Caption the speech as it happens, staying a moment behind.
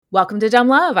Welcome to Dumb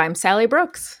Love. I'm Sally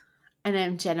Brooks. And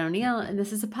I'm Jen O'Neill, and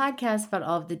this is a podcast about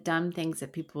all of the dumb things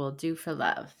that people will do for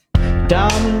love. Dum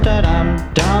da dum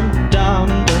dum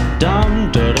dum dum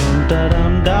da dum da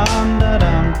dum dum da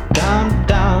dum dum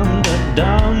dum da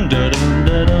dum da dum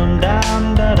da dum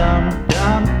dum da dum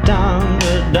dum dum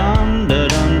da dum da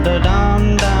dum da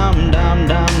dum dum dum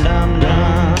dum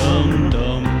dum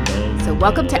dum. So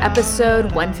welcome to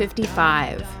episode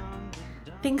 155.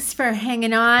 Thanks for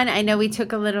hanging on. I know we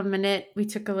took a little minute. We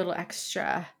took a little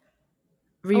extra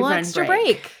rerun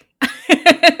break.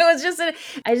 It was just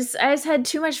I just had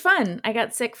too much fun. I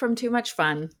got sick from too much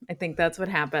fun. I think that's what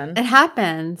happened. It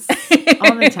happens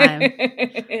all the time.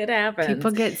 It happens.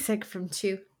 People get sick from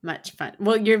too much fun.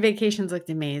 Well, your vacations looked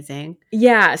amazing.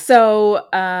 Yeah. So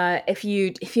if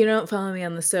you don't follow me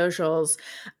on the socials,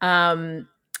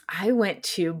 I went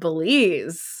to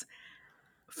Belize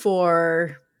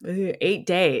for 8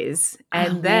 days,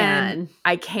 and then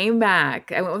I came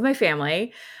back. I went with my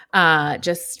family,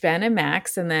 just Ben and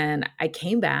Max, and then I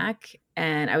came back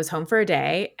and I was home for a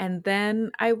day, and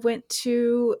then I went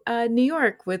to New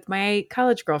York with my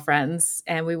college girlfriends,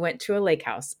 and we went to a lake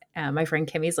house, my friend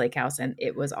Kimmy's lake house, and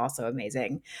it was also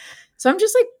amazing. So I'm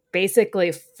just like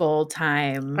basically full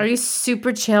time. Are you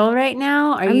super chill right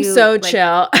now? I'm so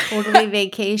chill. Totally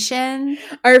vacation.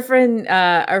 Our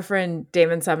friend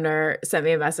Damon Sumner sent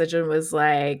me a message and was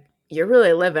like, "You're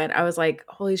really living." I was like,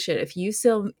 "Holy shit! If you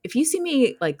see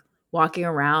me like walking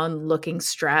around looking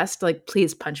stressed, like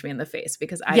please punch me in the face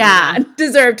because I do not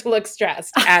deserve to look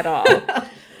stressed at all."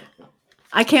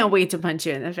 I can't wait to punch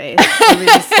you in the face. Let me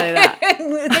just say that.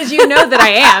 Because you know that I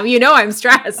am. You know I'm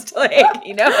stressed. Like,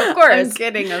 of course. I'm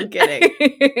kidding.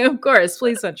 Of course.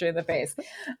 Please punch me in the face.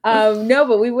 No,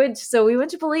 but we went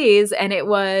to Belize, and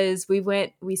we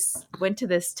went to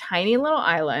this tiny little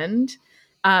island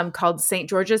called St.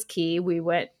 George's Key. We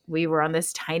were on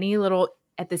this tiny little,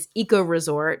 at this eco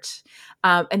resort.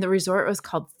 And the resort was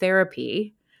called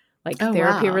Therapy,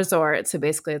 Therapy Resort. So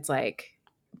basically it's like,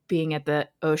 being at the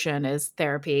ocean is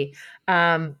therapy.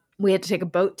 We had to take a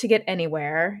boat to get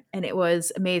anywhere, and it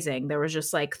was amazing. There was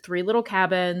just like 3 little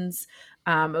cabins.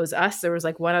 It was us. There was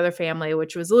like one other family,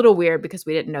 which was a little weird because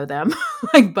we didn't know them,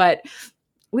 but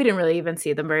we didn't really even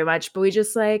see them very much. But we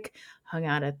just like hung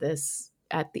out at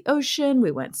the ocean.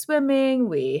 We went swimming.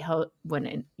 We went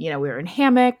in, we were in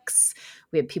hammocks.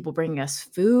 We had people bringing us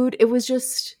food. It was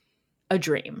just a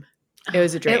dream. It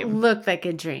was a dream. It looked like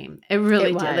a dream. It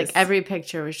really did. Like every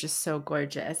picture was just so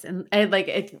gorgeous, and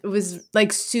it was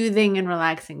like soothing and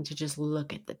relaxing to just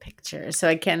look at the picture. So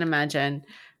I can't imagine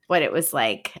what it was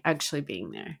like actually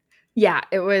being there. Yeah,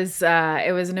 it was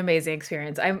an amazing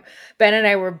experience. Ben and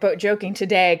I were both joking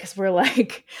today because we're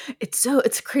like,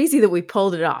 it's crazy that we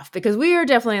pulled it off, because we are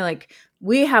definitely like,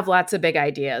 we have lots of big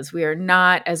ideas. We are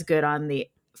not as good on the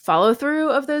follow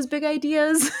through of those big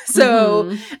ideas.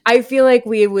 So I feel like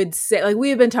we would say, like, we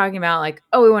have been talking about like,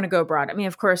 oh, we want to go abroad. I mean,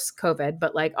 of course, COVID,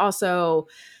 but like also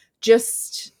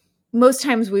just most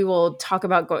times we will talk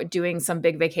about doing some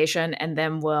big vacation, and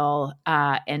then we'll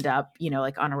end up,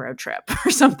 like on a road trip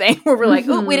or something where we're like,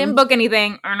 oh, we didn't book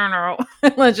anything. I don't know.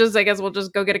 I guess we'll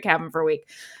just go get a cabin for a week.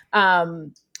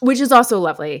 Which is also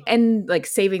lovely. And like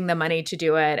saving the money to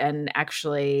do it and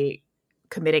actually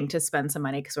committing to spend some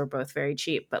money because we're both very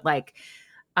cheap. But like,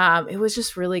 it was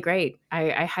just really great.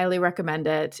 I highly recommend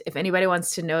it. If anybody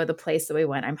wants to know the place that we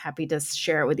went, I'm happy to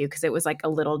share it with you, because it was like a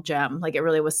little gem. Like, it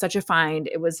really was such a find.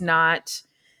 It was not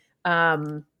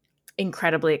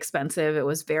incredibly expensive. It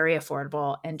was very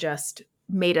affordable and just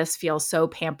made us feel so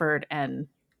pampered and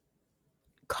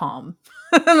calm.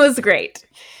 It was great.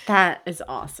 That is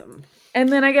awesome. And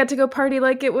then I got to go party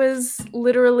like it was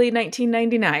literally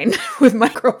 1999 with my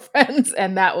girlfriends.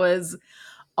 And that was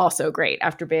also great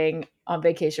after being on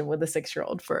vacation with a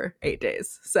 6-year-old for 8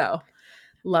 days. So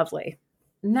lovely.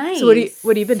 Nice. So what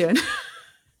have you been doing?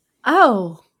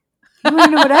 Oh, you want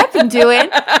to know what I've been doing?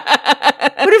 What have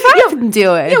I been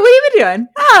doing? Yeah, what have you been doing?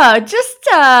 Oh, just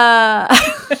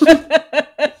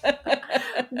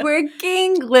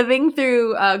working, living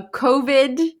through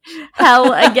COVID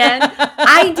hell again.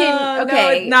 I didn't.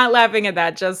 Okay, no, not laughing at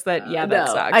that. Just that. Yeah, that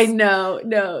sucks. I know.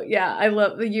 No, yeah, I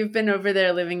love that you've been over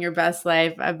there living your best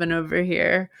life. I've been over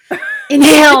here in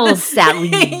hell,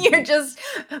 Sally. You're just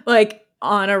like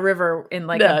on a river in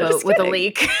like a boat with a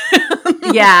leak.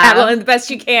 Yeah, paddling the best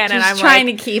you can, just and I'm trying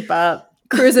to keep up,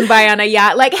 cruising by on a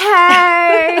yacht. Like,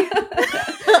 hey,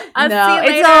 I'll see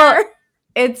you later.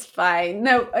 It's fine.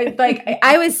 No,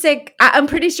 I was sick. I'm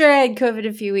pretty sure I had COVID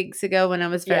a few weeks ago when I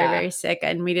was very, very sick,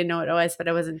 and we didn't know what it was, but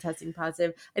I wasn't testing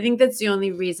positive. I think that's the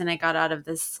only reason I got out of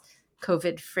this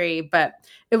COVID free, but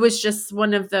it was just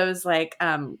one of those like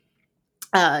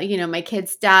my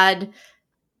kid's dad,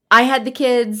 I had the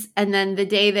kids, and then the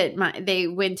day that they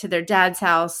went to their dad's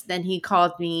house, then he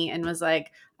called me and was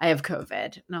like, I have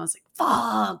COVID. And I was like,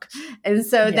 fuck. And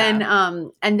so then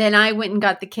I went and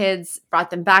got the kids, brought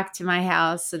them back to my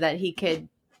house so that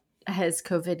his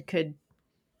COVID could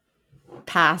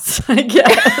pass, I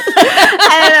guess.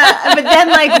 But then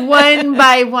like one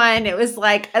by one, it was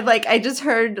like I just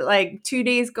heard like 2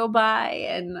 days go by,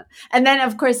 and then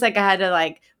of course like I had to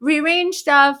like rearrange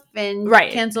stuff and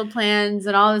cancel plans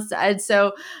and all this.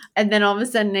 And then all of a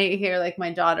sudden I hear like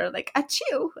my daughter like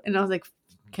achoo, and I was like,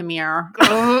 come here.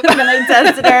 And then I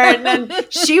tested her, and then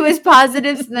she was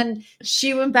positive, and then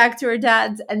she went back to her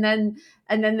dad's, and then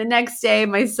the next day,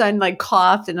 my son like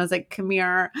coughed, and I was like, "Come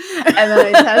here." And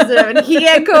then I tested him, and he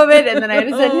had COVID, and then I had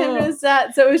to send him to a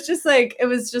stat. So it was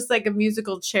just like a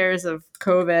musical chairs of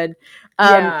COVID.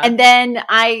 And then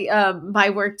my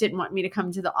work didn't want me to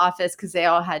come to the office because they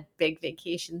all had big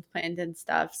vacations planned and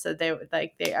stuff. So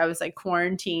I was like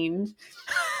quarantined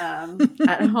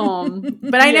at home,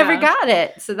 but I never got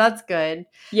it, so that's good.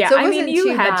 Yeah, so I mean,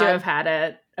 you had to have had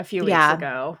it a few weeks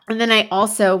ago. And then I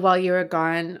also, while you were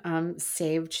gone,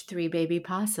 saved 3 baby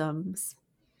possums,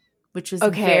 which was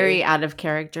very out of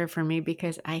character for me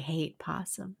because I hate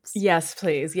possums. Yes,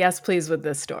 please. Yes, please with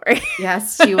this story.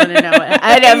 Yes, you want to know it.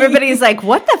 And everybody's like,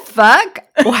 what the fuck?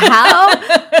 How?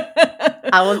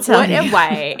 I will tell you.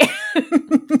 Why?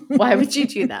 Why would you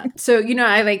do that? So,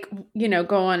 I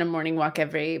go on a morning walk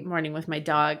every morning with my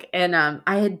dog, and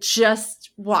I had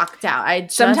just walked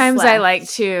out. Sometimes left. I like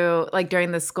to, like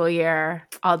during the school year,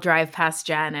 I'll drive past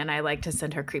Jen and I like to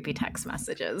send her creepy text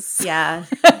messages. Yeah.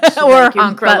 Or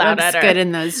honk real loud at her. Good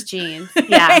in those jeans.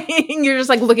 Yeah. You're just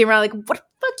like looking around like, what the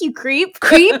fuck, you creep?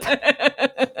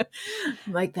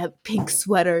 Like, that pink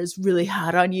sweater is really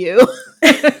hot on you.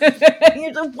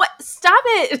 You're like, what? Stop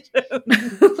it.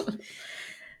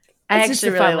 I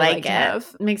actually really like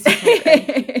it. Makes me feel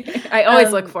good. I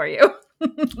always look for you.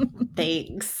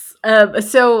 Thanks.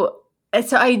 So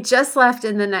I just left,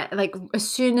 and then like as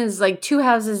soon as like 2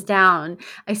 houses down,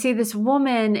 I see this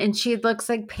woman, and she looks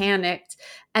like panicked.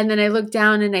 And then I look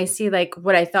down and I see like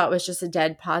what I thought was just a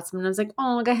dead possum, and I was like,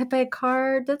 "Oh, I got hit by a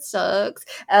car. That sucks."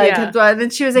 And then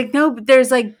she was like, "No, but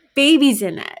there's like babies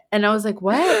in it," and I was like,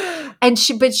 "What?" And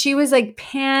she was like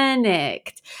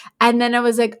panicked, and then I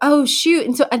was like, "Oh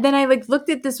shoot!" And then I like looked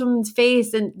at this woman's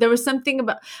face, and there was something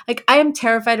about like I am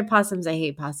terrified of possums. I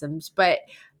hate possums, but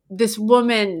this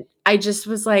woman, I just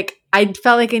was like, I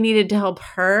felt like I needed to help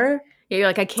her. Yeah, you're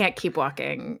like, I can't keep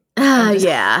walking.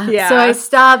 Yeah. So I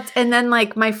stopped, and then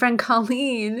like my friend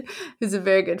Colleen, who's a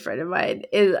very good friend of mine,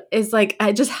 is like,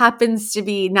 it just happens to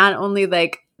be not only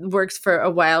like works for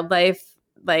a wildlife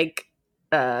like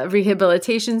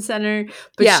rehabilitation center,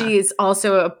 but she is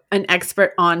also an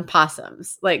expert on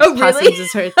possums. Like, possums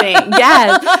is her thing.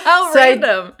 Yes. How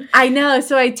random. I know.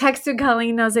 So I texted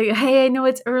Colleen, and I was like, "Hey, I know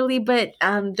it's early, but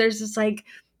there's this like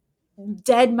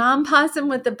dead mom possum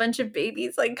with a bunch of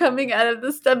babies like coming out of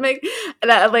the stomach,"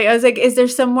 and I was like, "Is there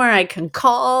somewhere I can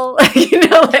call? Like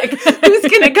who's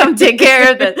gonna come take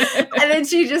care of this?" And then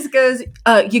she just goes,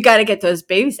 "You got to get those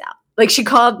babies out." Like, she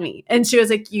called me, and she was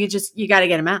like, "You got to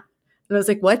get them out." And I was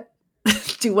like, "What?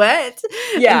 Do what?"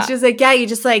 Yeah. And she was like, "Yeah, you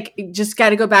just got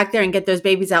to go back there and get those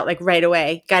babies out like right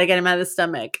away. Got to get them out of the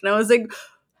stomach." And I was like,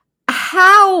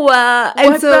 "How?"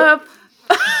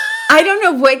 I don't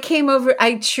know what came over.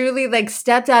 I truly like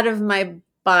stepped out of my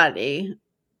body,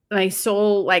 my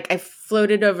soul. Like, I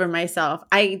floated over myself.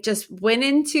 I just went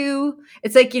into,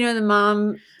 it's like, the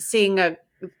mom seeing a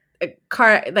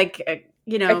car, like, a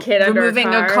kid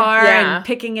removing a car and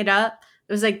picking it up.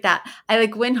 It was like that. I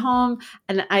like went home,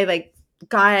 and I like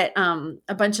got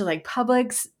a bunch of like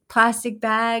Publix plastic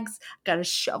bags, got a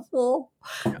shovel.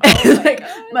 Like,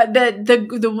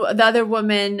 the other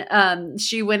woman,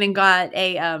 she went and got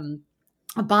a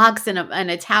box and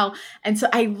a towel, and so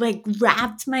I like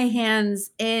wrapped my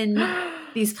hands in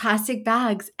these plastic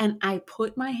bags, and I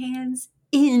put my hands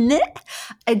in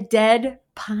a dead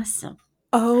possum.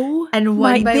 Oh, and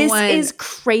one by this one, is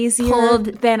crazier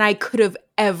than I could have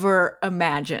ever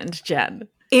imagined, Jen.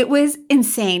 It was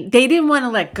insane. They didn't want to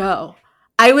let go.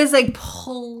 I was like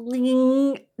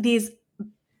pulling these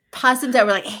possums that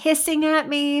were like hissing at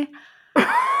me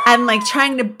and like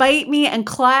trying to bite me and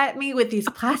claw at me with these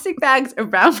plastic bags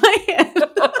around my head. Like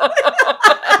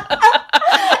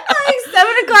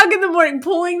 7:00 in the morning,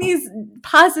 pulling these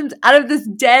possums out of this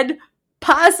dead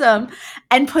possum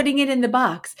and putting it in the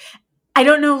box. I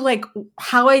don't know like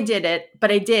how I did it,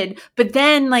 but I did. But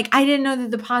then like I didn't know that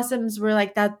the possums were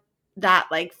like that that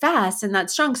like fast and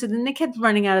that strong. So then they kept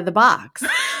running out of the box.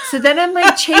 So then I'm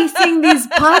like chasing these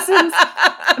possums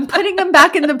and putting them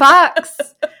back in the box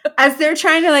as they're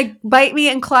trying to like bite me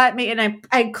and claw at me. And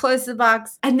I closed the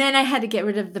box, and then I had to get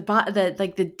rid of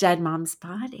the dead mom's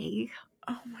body.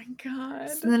 Oh my God.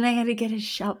 So then I had to get a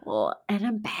shovel and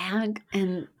a bag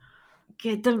and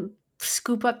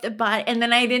scoop up the body. And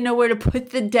then I didn't know where to put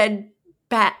the dead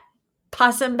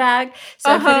possum bag.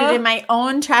 So I put it in my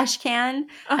own trash can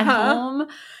at home.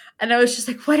 And I was just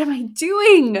like, what am I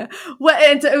doing?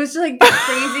 And so it was just like the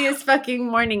craziest fucking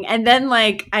morning. And then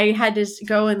like I had to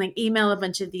go and like email a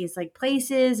bunch of these like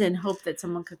places and hope that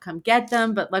someone could come get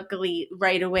them. But luckily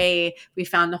right away we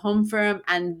found a home for them,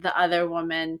 and the other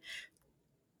woman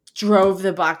drove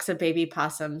the box of baby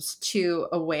possums to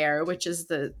Aware, which is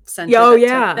the center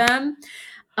that took them.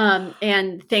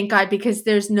 And thank God, because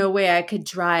there's no way I could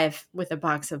drive with a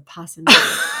box of possums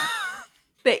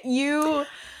that you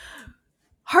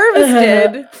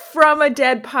harvested from a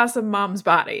dead possum mom's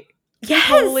body. Yes.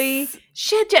 Holy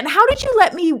shit, Jen. How did you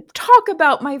let me talk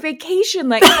about my vacation?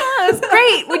 Like, it's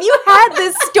great. When you had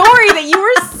this story that you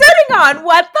were sitting on,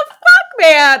 what the fuck,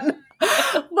 man?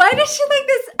 Why does shit like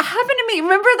this happen to me?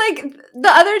 Remember, like, the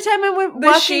other time I went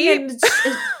walking and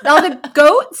all the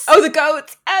goats? Oh, the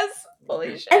goats. Yes.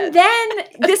 Holy shit. And then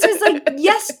this was like,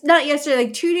 not yesterday,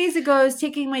 like 2 days ago, I was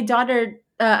taking my daughter,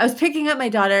 I was picking up my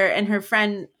daughter and her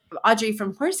friend Audrey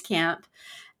from horse camp.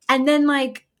 And then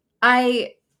like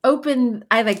I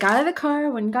like got out of the car,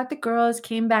 went and got the girls,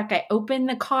 came back, I opened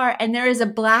the car, and there is a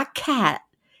black cat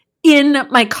in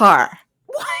my car.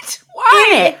 What?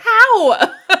 Why? How?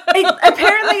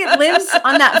 Apparently it lives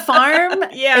on that farm.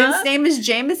 Yeah. And its name is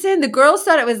Jameson. The girls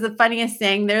thought it was the funniest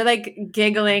thing. They're like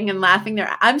giggling and laughing.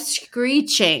 I'm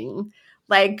screeching.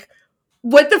 Like,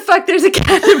 what the fuck? There's a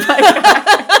cat in my car.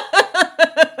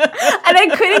 And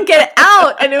I couldn't get it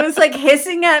out. And it was like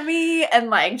hissing at me and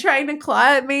like trying to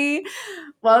claw at me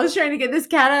while I was trying to get this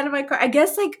cat out of my car. I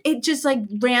guess like it just like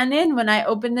ran in when I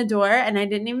opened the door and I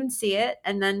didn't even see it.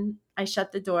 And then I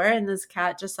shut the door and this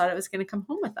cat just thought it was going to come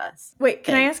home with us. Wait,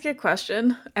 can I ask you a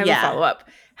question? I have a follow-up.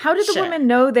 How did the women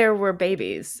know there were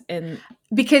babies?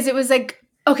 Because it was like,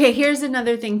 okay, here's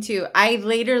another thing too. I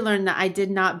later learned that I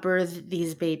did not birth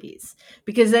these babies,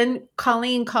 because then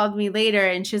Colleen called me later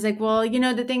and she was like, well, you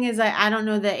know, the thing is I don't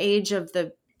know the age of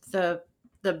the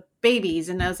babies.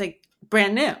 And I was like,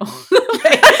 brand new.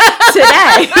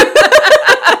 Today.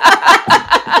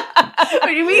 What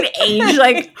do you mean age?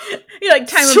 Like, you're like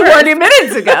time 20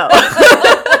 minutes ago.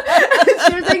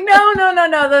 She was like,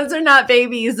 no, those are not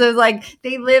babies. Those like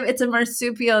they live. It's a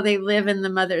marsupial. They live in the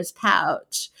mother's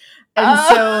pouch. And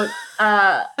so,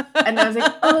 and I was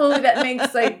like, oh, that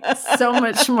makes like so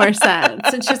much more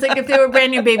sense. And she's like, if they were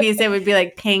brand new babies, they would be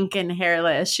like pink and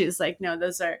hairless. She's like, no,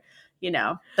 those are, you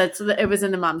know, it was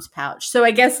in the mom's pouch. So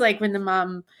I guess like when the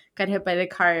mom got hit by the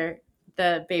car,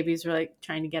 the babies were like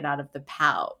trying to get out of the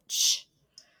pouch.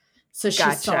 So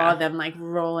she saw them like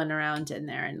rolling around in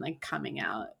there and like coming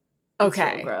out.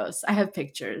 Okay. So gross. I have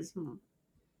pictures.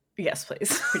 Yes,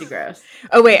 please. Pretty gross.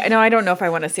 Oh, wait. No, I don't know if I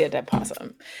want to see a dead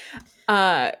possum.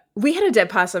 We had a dead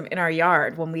possum in our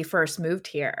yard when we first moved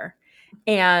here.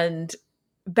 And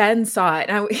Ben saw it.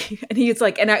 And he's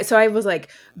like, so I was like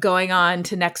going on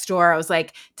to next door. I was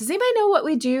like, does anybody know what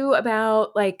we do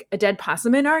about like a dead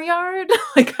possum in our yard?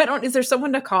 Like, is there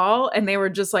someone to call? And they were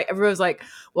just like, everyone was like,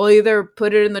 well, either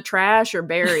put it in the trash or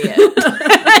bury it.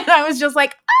 And I was just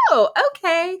like, oh,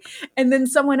 okay. And then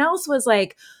someone else was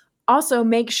like, also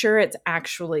make sure it's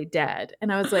actually dead.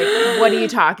 And I was like, what are you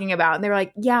talking about? And they were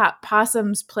like, yeah,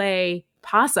 possums play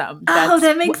possum.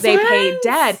 That makes sense. They pay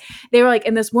dead. They were like,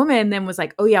 and this woman then was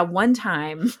like, oh yeah, one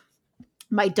time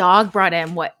my dog brought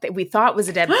in what we thought was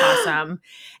a dead possum,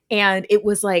 and it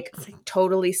was like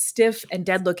totally stiff and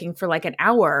dead looking for like an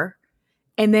hour.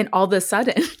 And then all of a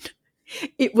sudden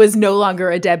it was no longer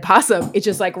a dead possum. It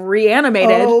just like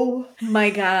reanimated. Oh my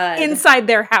God. Inside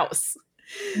their house.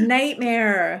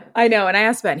 Nightmare. I know. And I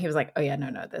asked Ben, he was like, oh yeah,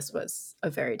 no, this was a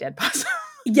very dead possum.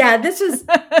 Yeah, this was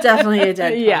definitely a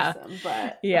dead possum.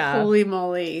 But yeah, holy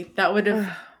moly, that would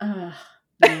have.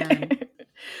 Man.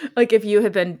 Like if you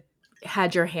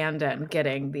had your hand in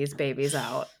getting these babies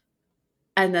out,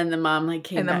 and then the mom like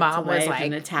came, and the mom was like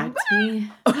and attacked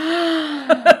me.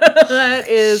 That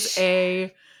is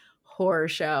a horror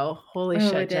show. Holy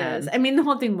shit, Jen. Is. I mean, the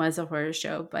whole thing was a horror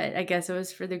show, but I guess it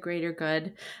was for the greater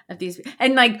good of these.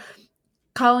 And like,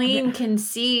 Colleen can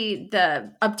see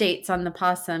the updates on the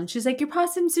possum. She's like, your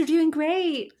possums are doing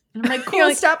great. And I'm like, cool,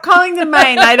 like, stop calling them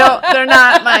mine. They're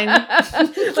not mine.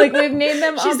 Like, we've named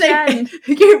them all 10.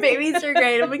 Like, your babies are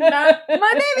great. I'm like, not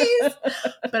my babies.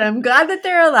 But I'm glad that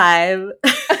they're alive.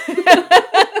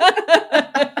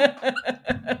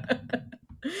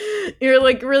 You're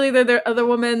like, really, they're other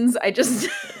women's? I just...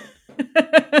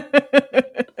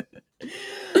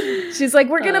 She's like,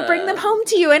 we're going to bring them home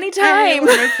to you anytime. I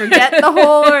want to forget the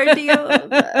whole ordeal.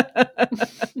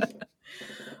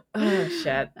 Oh,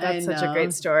 shit. That's such a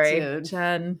great story. Dude.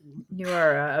 Jen, you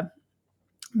are a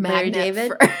Larry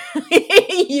David?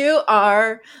 You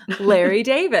are Larry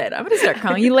David. I'm going to start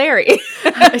calling you Larry.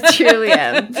 I truly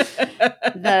am.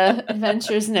 The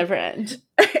adventures never end.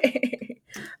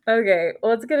 Okay,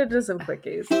 well, let's get into some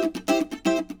quickies.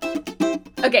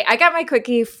 Okay, I got my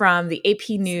quickie from the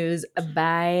AP News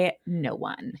by no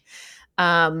one.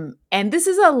 And this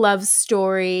is a love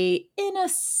story in a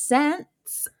sense.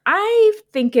 I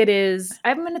think it is.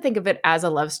 I'm going to think of it as a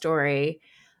love story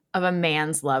of a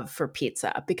man's love for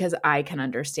pizza because I can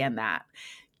understand that.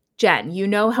 Jen, you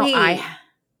know how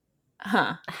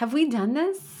Have we done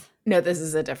this? No, this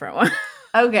is a different one.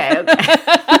 Okay.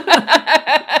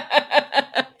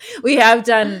 We have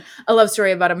done a love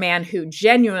story about a man who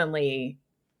genuinely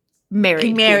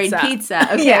married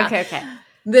pizza. Okay, yeah. okay.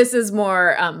 This is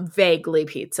more vaguely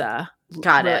pizza.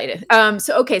 Got related. it.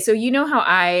 So you know how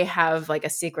I have like a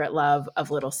secret love of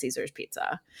Little Caesars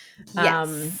pizza.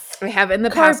 Yes. I have in the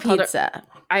car past pizza.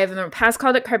 I have in the past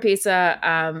called it car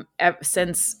pizza.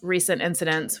 Since recent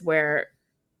incidents where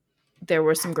there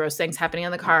were some gross things happening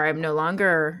in the car, I'm no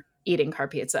longer eating car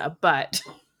pizza, but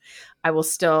I will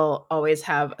still always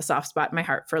have a soft spot in my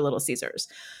heart for Little Caesars.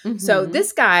 Mm-hmm. So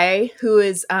this guy who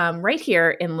is right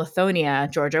here in Lithonia,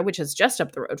 Georgia, which is just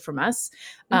up the road from us,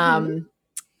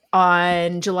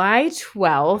 on July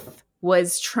 12th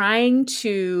was trying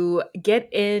to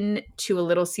get into a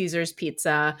Little Caesars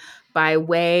pizza by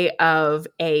way of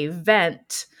a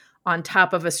vent on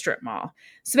top of a strip mall.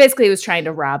 So basically he was trying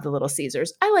to rob the Little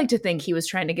Caesars. I like to think he was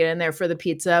trying to get in there for the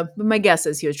pizza, but my guess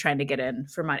is he was trying to get in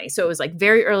for money. So it was like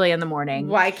very early in the morning.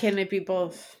 Why can't it be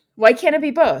both? Why can't it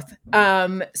be both?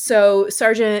 So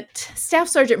Staff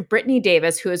Sergeant Brittany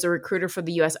Davis, who is a recruiter for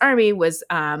the U.S. Army, was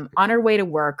on her way to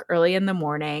work early in the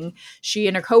morning. She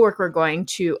and her coworker were going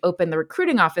to open the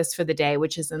recruiting office for the day,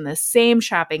 which is in the same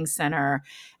shopping center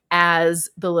as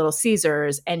the Little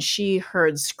Caesars, and she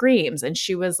heard screams and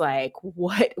she was like,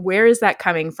 what, where is that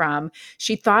coming from?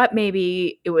 She thought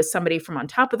maybe it was somebody from on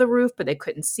top of the roof, but they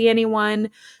couldn't see anyone.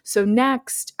 So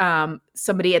next,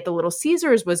 somebody at the Little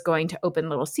Caesars was going to open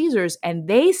Little Caesars and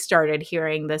they started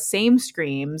hearing the same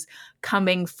screams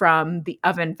coming from the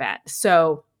oven vent.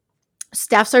 So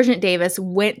Staff Sergeant Davis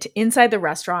went inside the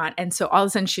restaurant. And so all of a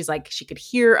sudden she's like, she could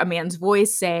hear a man's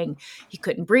voice saying he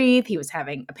couldn't breathe. He was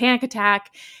having a panic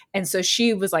attack. And so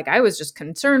she was like, I was just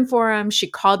concerned for him. She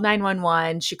called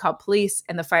 911. She called police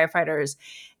and the firefighters.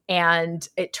 And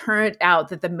it turned out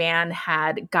that the man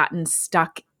had gotten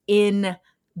stuck in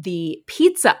the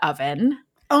pizza oven.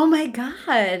 Oh my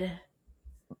God.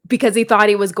 Because he thought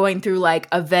he was going through like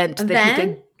a vent that he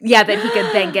could that he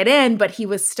could then get in, but he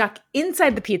was stuck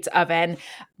inside the pizza oven.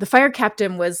 The fire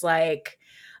captain was like,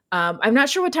 I'm not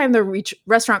sure what time the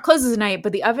restaurant closes tonight,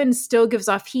 but the oven still gives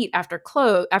off heat after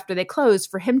they close.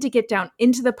 For him to get down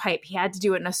into the pipe, he had to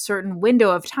do it in a certain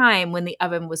window of time when the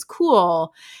oven was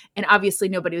cool. And obviously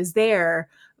nobody was there,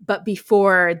 but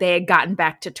before they had gotten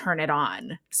back to turn it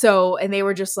on. So, and they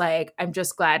were just like, I'm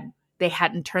just glad they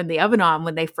hadn't turned the oven on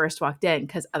when they first walked in,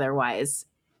 because otherwise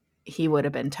he would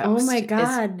have been toast. Oh my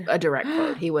God. A direct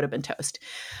quote. He would have been toast.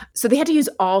 So they had to use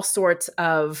all sorts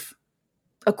of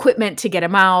equipment to get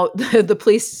him out. The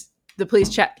police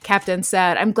captain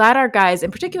said, I'm glad our guys,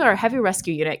 in particular our heavy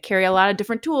rescue unit, carry a lot of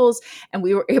different tools, and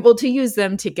we were able to use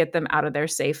them to get them out of there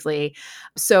safely.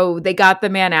 So they got the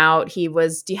man out. He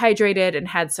was dehydrated and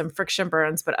had some friction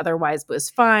burns, but otherwise was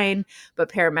fine.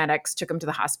 But paramedics took him to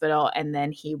the hospital, and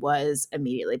then he was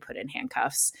immediately put in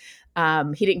handcuffs.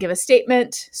 He didn't give a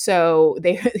statement. So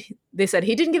they said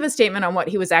he didn't give a statement on what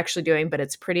he was actually doing, but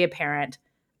it's pretty apparent,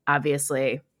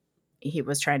 obviously, he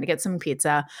was trying to get some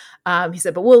pizza. He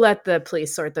said, but we'll let the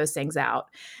police sort those things out.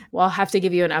 Well, I'll have to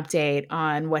give you an update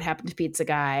on what happened to Pizza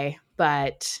Guy,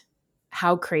 but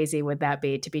how crazy would that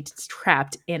be to be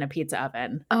trapped in a pizza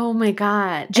oven? Oh my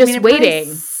God. Just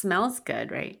waiting. Smells good,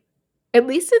 right? At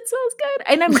least it smells good.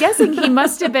 And I'm guessing he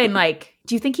must have been like,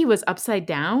 do you think he was upside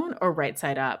down or right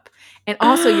side up? And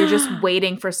also you're just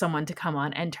waiting for someone to come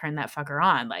on and turn that fucker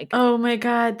on. Like, oh my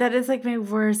God. That is like my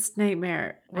worst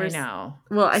nightmare. I know.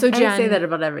 Well, I say that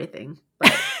about everything.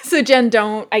 But. So Jen,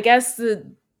 I guess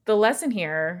the lesson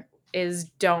here is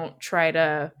don't try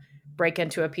to break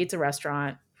into a pizza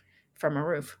restaurant from a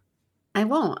roof. I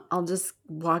won't. I'll just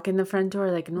walk in the front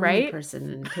door like a normal Right?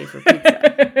 person and pay for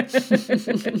pizza.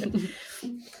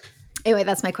 Anyway,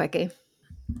 that's my quickie.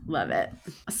 Love it.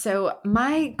 So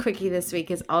my quickie this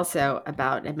week is also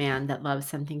about a man that loves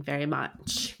something very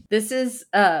much. This is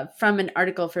from an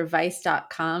article for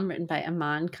Vice.com written by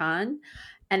Aman Khan.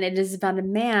 And it is about a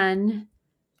man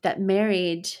that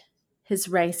married his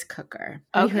rice cooker.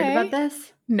 Have you heard about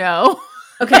this? No.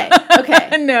 Okay.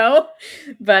 No,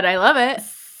 but I love it.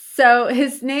 So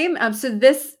his name, so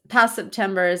this past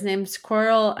September, his name's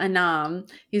Koril Anam.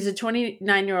 He's a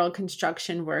 29-year-old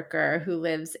construction worker who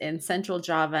lives in central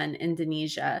Java in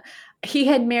Indonesia. He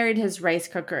had married his rice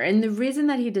cooker. And the reason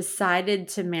that he decided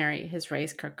to marry his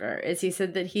rice cooker is he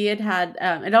said that he had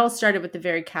it all started with a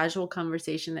very casual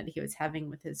conversation that he was having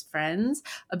with his friends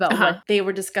about what they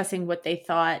were discussing, what they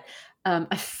thought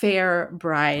a fair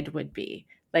bride would be.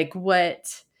 Like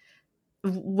what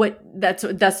that's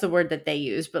the word that they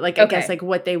use, but like I guess like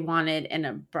what they wanted in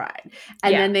a bride.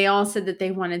 And then they all said that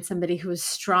they wanted somebody who was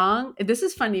strong. This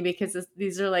is funny because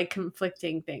these are like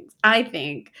conflicting things. I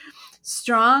think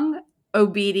strong,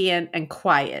 obedient, and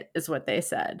quiet is what they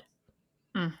said.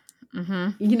 Mm-hmm.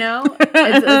 You know?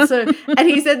 And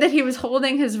he said that he was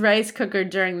holding his rice cooker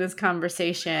during this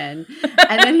conversation.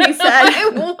 And then he said,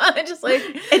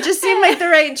 it just seemed like the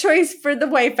right choice for the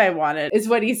wife I wanted, is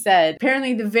what he said.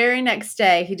 Apparently, the very next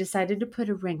day, he decided to put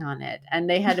a ring on it. And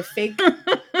they had a fake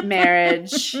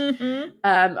marriage.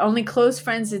 Only close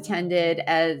friends attended,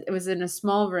 as it was in a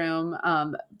small room.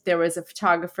 There was a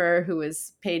photographer who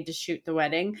was paid to shoot the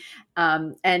wedding.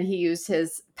 And he used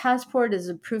his passport as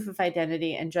a proof of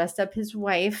identity and dressed up his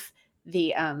wife,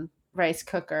 the rice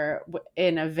cooker,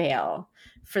 in a veil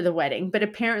for the wedding. But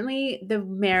apparently the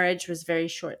marriage was very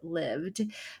short-lived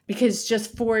because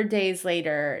just 4 days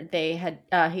later he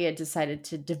had decided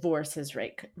to divorce his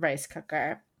rice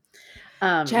cooker.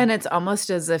 Jen, it's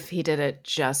almost as if he did it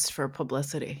just for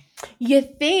publicity. You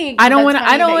think? I don't want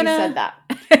to. Said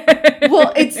that.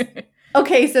 Well, it's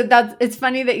okay. So it's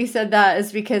funny that you said that,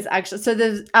 is because actually, so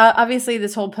there's obviously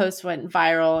this whole post went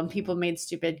viral and people made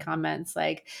stupid comments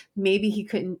like maybe he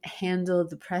couldn't handle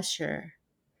the pressure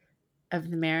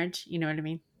of the marriage. You know what I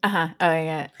mean? Oh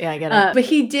yeah, I get it. But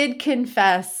he did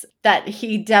confess that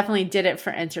he definitely did it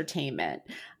for entertainment.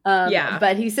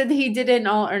 But he said that he did it in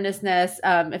all earnestness.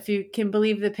 If you can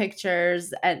believe the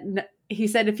pictures, and he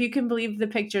said, if you can believe the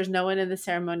pictures, no one in the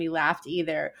ceremony laughed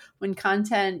either. When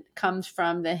content comes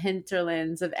from the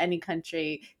hinterlands of any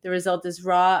country, the result is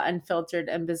raw, unfiltered,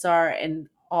 and bizarre in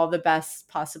all the best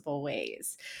possible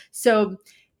ways. So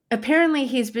apparently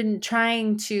he's been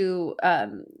trying to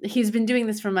he's been doing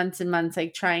this for months and months,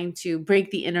 like trying to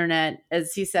break the internet,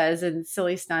 as he says, in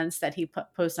silly stunts that he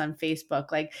posts on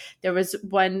Facebook. Like there was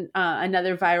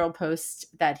another viral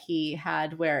post that he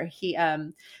had where he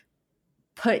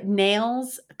put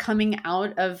nails coming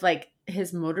out of like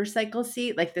his motorcycle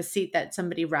seat, like the seat that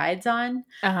somebody rides on.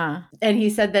 And he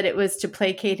said that it was to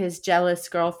placate his jealous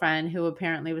girlfriend, who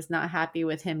apparently was not happy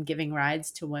with him giving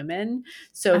rides to women.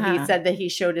 So he said that he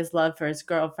showed his love for his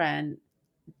girlfriend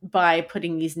by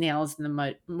putting these nails in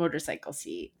the motorcycle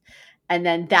seat. And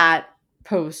then that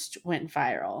post went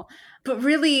viral. But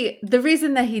really, the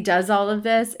reason that he does all of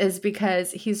this is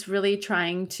because he's really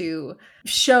trying to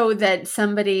show that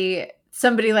somebody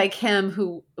like him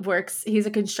who works, he's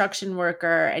a construction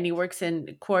worker and he works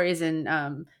in quarries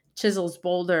and chisels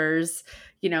boulders,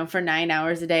 for 9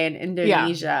 hours a day in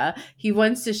Indonesia. Yeah. He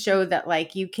wants to show that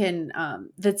like you can,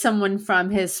 that someone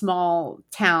from his small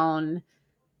town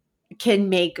can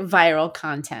make viral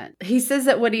content. He says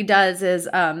that what he does is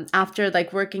after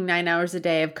like working 9 hours a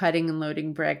day of cutting and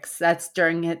loading bricks, that's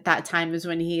during that time is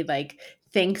when he like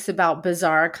thinks about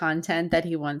bizarre content that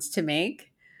he wants to make.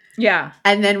 Yeah.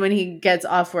 And then when he gets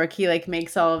off work, he like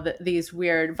makes all of these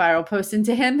weird viral posts. And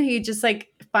to him, he just like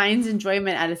finds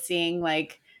enjoyment out of seeing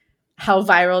like how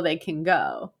viral they can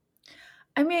go.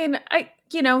 I mean,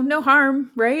 no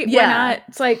harm, right? Yeah. Why not?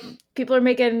 It's like people are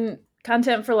making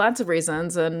content for lots of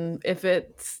reasons. And if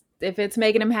it's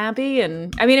making him happy,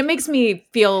 and I mean, it makes me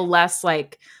feel less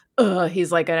like,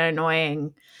 he's like an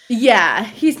annoying. Yeah.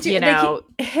 He's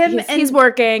he's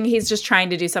working. He's just trying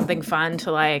to do something fun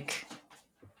to like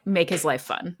make his life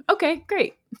fun. Okay,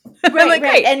 great. Right.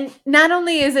 Great. And not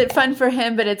only is it fun for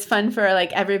him, but it's fun for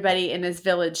like everybody in his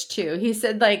village too. He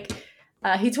said like,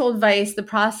 he told Vice, the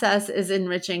process is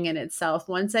enriching in itself.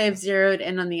 Once I have zeroed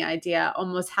in on the idea,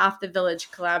 almost half the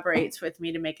village collaborates with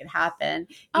me to make it happen.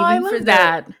 I love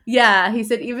that. Yeah. He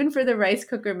said, even for the rice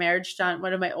cooker marriage stunt,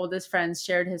 one of my oldest friends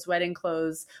shared his wedding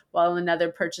clothes while another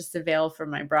purchased a veil for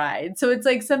my bride. So it's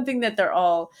like something that they're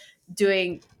all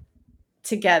doing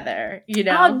together, you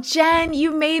know? Oh, Jen,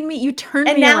 you turned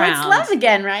me around. And now it's love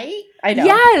again, right? I know.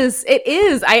 Yes, it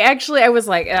is. I was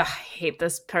like, ugh, I hate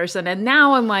this person. And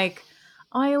now I'm like,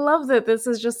 oh, I love that this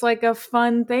is just like a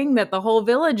fun thing that the whole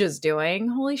village is doing.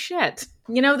 Holy shit.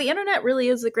 You know, the internet really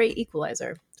is a great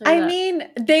equalizer. I mean,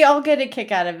 they all get a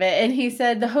kick out of it. And he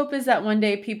said, the hope is that one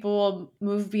day people will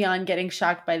move beyond getting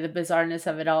shocked by the bizarreness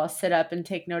of it all, sit up and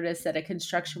take notice that a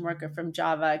construction worker from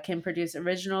Java can produce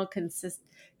original,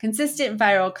 consistent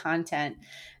viral content.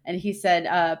 And he said,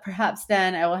 perhaps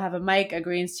then I will have a mic, a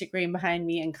green screen behind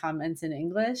me, and comments in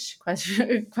English?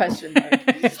 Question mark.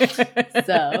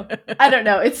 So I don't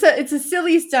know. It's a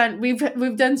silly stunt.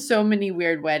 We've done so many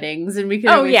weird weddings, and we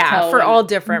can tell for all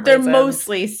different they're reasons.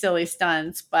 Mostly silly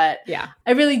stunts, but yeah,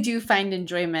 I really do find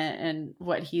enjoyment in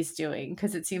what he's doing,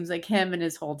 because it seems like him and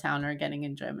his whole town are getting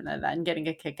enjoyment out of that and getting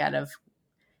a kick out of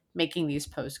making these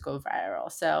posts go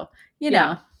viral. So you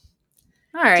know.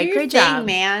 All right, great job,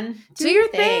 man. Do your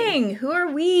thing. Who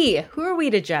are we? Who are we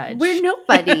to judge? We're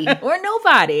nobody. We're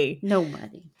nobody.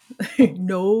 Nobody.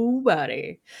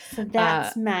 Nobody. So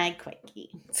that's my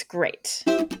quickie. It's great.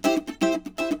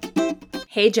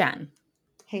 Hey, Jen.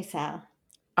 Hey, Sal.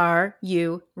 Are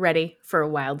you ready for a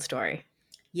wild story?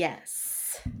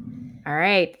 Yes. All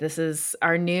right. This is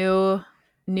our new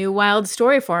wild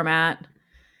story format.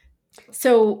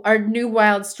 So our new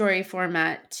wild story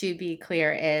format, to be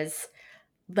clear, is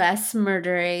less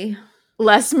murdery,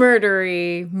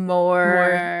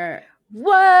 more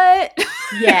what?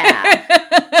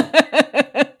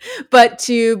 Yeah. But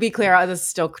to be clear, this is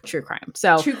still true crime.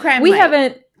 So true crime.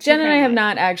 Jen and I have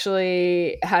not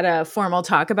actually had a formal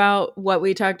talk about what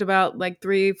we talked about like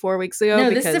 3-4 weeks ago. No,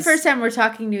 this is the first time we're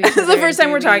talking to each other. This is the first time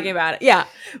we're talking about it. Yeah.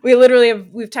 We literally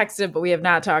we've texted, but we have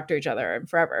not talked to each other in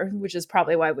forever, which is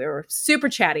probably why we were super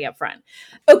chatty up front.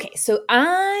 Okay. So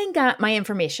I got my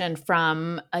information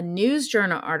from a News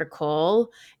Journal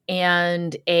article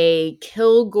and a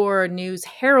Kilgore News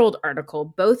Herald article,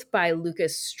 both by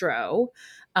Lucas Stroh,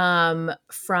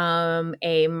 from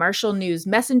a Marshall News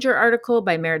Messenger article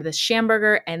by Meredith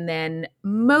Schamberger, and then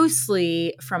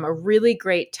mostly from a really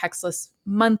great Texas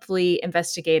Monthly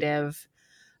investigative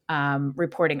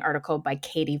reporting article by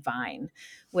Katie Vine,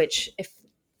 which, if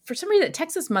for some reason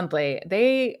Texas Monthly,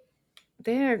 they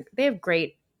have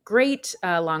great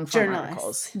long form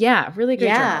articles. Yeah, really great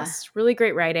journalists, really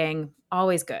great writing.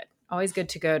 Always good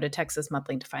to go to Texas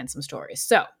Monthly to find some stories.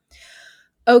 So,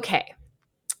 okay.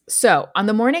 So on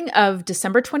the morning of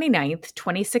December 29th,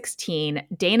 2016,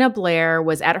 Dana Blair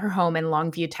was at her home in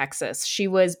Longview, Texas. She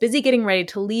was busy getting ready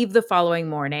to leave the following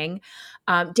morning.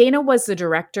 Dana was the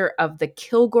director of the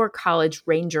Kilgore College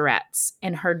Rangerettes,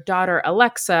 and her daughter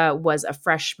Alexa was a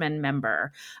freshman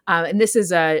member. And this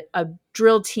is a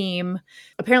drill team.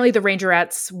 Apparently the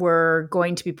Rangerettes were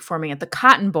going to be performing at the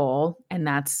Cotton Bowl, and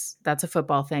that's a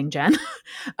football thing, Jen.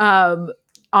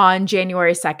 On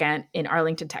January 2nd in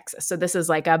Arlington, Texas. So this is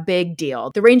like a big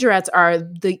deal. The Rangerettes are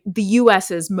the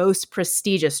U.S.'s most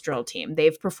prestigious drill team.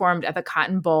 They've performed at the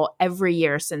Cotton Bowl every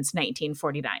year since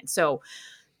 1949. So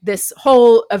this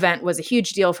whole event was a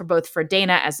huge deal for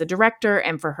Dana as the director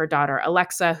and for her daughter,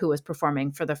 Alexa, who was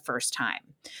performing for the first time.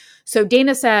 So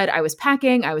Dana said, I was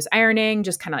packing, I was ironing,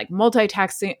 just kind of like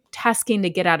multitasking to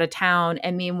get out of town.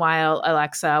 And meanwhile,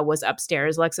 Alexa was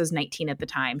upstairs. Alexa's 19 at the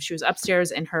time. She was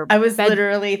upstairs in her I was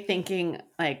literally thinking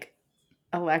like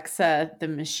Alexa the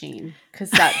machine, because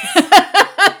that's...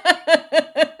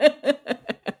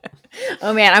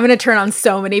 Oh man, I'm going to turn on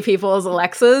so many people's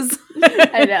Alexas.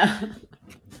 I know.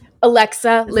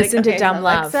 Alexa, listen to Dumb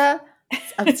Love. Alexa,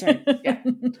 upstairs. Yeah.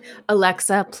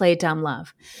 Alexa, play Dumb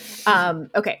Love.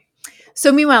 Okay.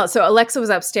 So meanwhile, Alexa was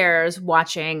upstairs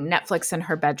watching Netflix in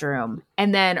her bedroom.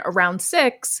 And then around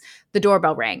 6, the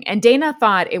doorbell rang. And Dana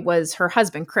thought it was her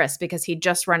husband, Chris, because he'd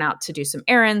just run out to do some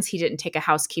errands. He didn't take a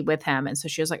house key with him. And so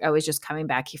she was like, oh, he's just coming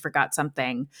back. He forgot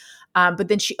something. But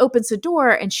then she opens the door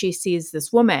and she sees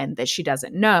this woman that she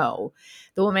doesn't know.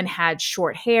 The woman had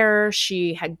short hair.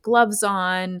 She had gloves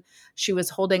on. She was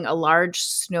holding a large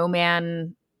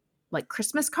snowman, like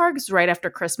Christmas card, because right after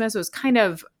Christmas, it was kind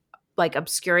of like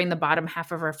obscuring the bottom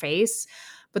half of her face.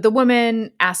 But the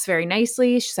woman asked very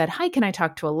nicely. She said, hi, can I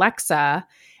talk to Alexa?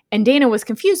 And Dana was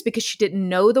confused because she didn't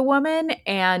know the woman.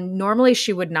 And normally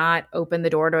she would not open the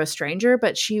door to a stranger.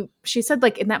 But she said,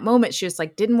 like, in that moment, she just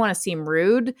like didn't want to seem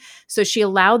rude. So she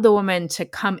allowed the woman to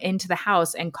come into the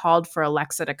house and called for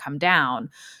Alexa to come down.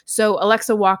 So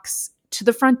Alexa walks to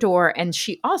the front door and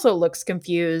she also looks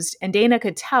confused. And Dana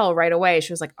could tell right away.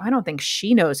 She was like, oh, I don't think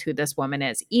she knows who this woman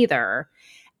is either.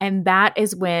 And that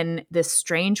is when this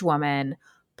strange woman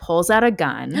pulls out a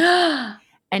gun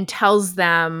and tells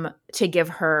them to give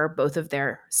her both of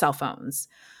their cell phones.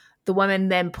 The woman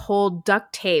then pulled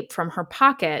duct tape from her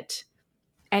pocket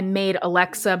and made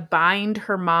Alexa bind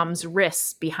her mom's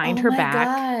wrists behind her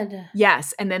back. God.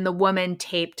 Yes. And then the woman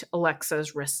taped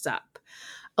Alexa's wrists up.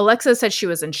 Alexa said she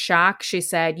was in shock. She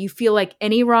said, "You feel like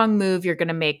any wrong move you're going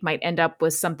to make might end up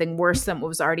with something worse than what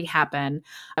was already happened."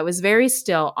 I was very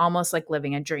still, almost like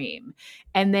living a dream.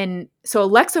 And then, so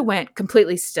Alexa went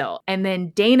completely still. And then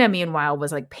Dana, meanwhile,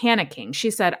 was like panicking.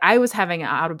 She said, "I was having an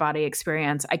out-of-body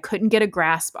experience. I couldn't get a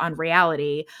grasp on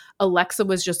reality. Alexa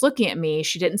was just looking at me.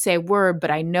 She didn't say a word, but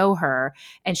I know her.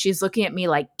 And she's looking at me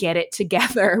like, get it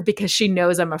together," because she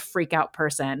knows I'm a freak out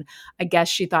person. I guess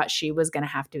she thought she was going to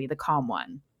have to be the calm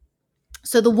one.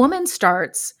 So the woman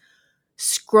starts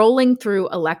scrolling through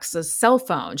Alexa's cell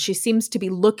phone. She seems to be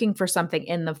looking for something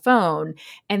in the phone.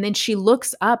 And then she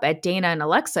looks up at Dana and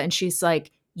Alexa and she's like,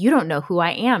 "You don't know who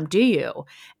I am, do you?"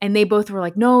 And they both were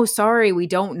like, "No, sorry, we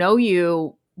don't know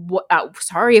you.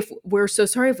 We're so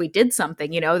sorry if we did something."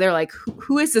 They're like,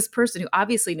 who is this person who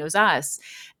obviously knows us?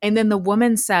 And then the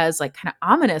woman says, like kind of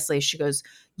ominously, she goes,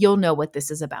 "You'll know what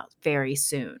this is about very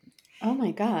soon." Oh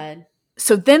my God.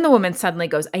 So then the woman suddenly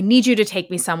goes, "I need you to take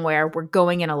me somewhere. We're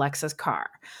going in Alexa's car."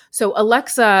 So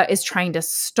Alexa is trying to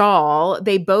stall.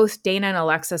 They both, Dana and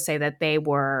Alexa, say that they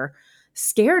were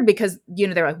scared because,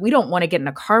 they're like, "We don't want to get in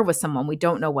a car with someone. We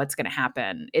don't know what's going to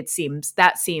happen."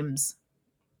 That seems,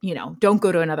 don't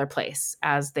go to another place,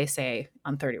 as they say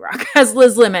on 30 Rock, as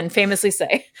Liz Lemon famously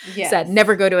said,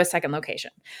 never go to a second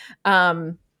location.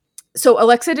 So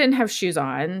Alexa didn't have shoes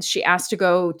on. She asked to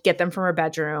go get them from her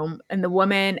bedroom. And the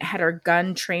woman had her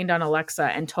gun trained on Alexa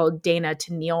and told Dana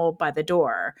to kneel by the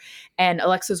door. And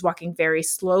Alexa's walking very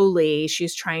slowly.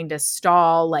 She's trying to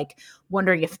stall, like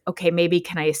wondering if, okay, maybe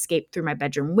can I escape through my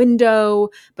bedroom window?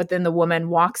 But then the woman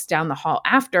walks down the hall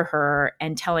after her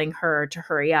and telling her to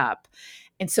hurry up.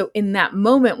 And so in that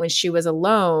moment when she was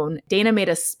alone, Dana made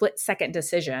a split-second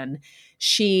decision.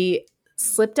 She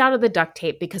slipped out of the duct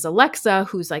tape because Alexa,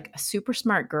 who's like a super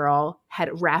smart girl,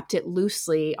 had wrapped it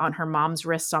loosely on her mom's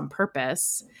wrists on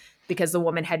purpose because the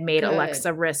woman had made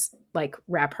Alexa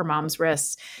wrap her mom's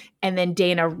wrists. And then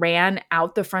Dana ran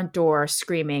out the front door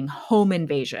screaming, "Home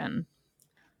invasion."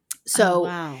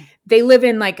 So they live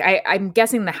in I'm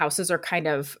guessing the houses are kind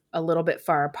of a little bit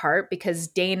far apart because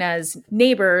Dana's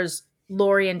neighbors,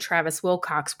 Lori and Travis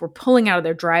Wilcox, were pulling out of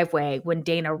their driveway when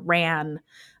Dana ran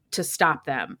to stop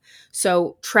them.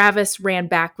 So Travis ran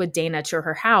back with Dana to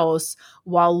her house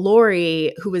while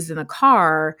Lori, who was in the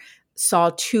car,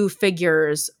 saw two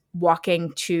figures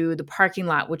walking to the parking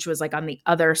lot, which was like on the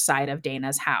other side of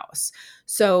Dana's house.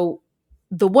 So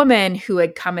the woman who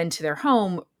had come into their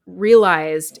home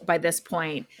realized by this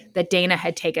point that Dana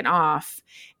had taken off,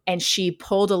 and she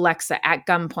pulled Alexa at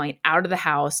gunpoint out of the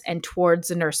house and towards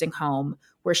the nursing home,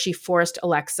 where she forced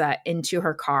Alexa into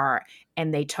her car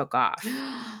and they took off.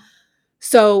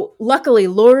 So luckily,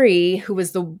 Lori, who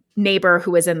was the neighbor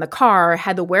who was in the car,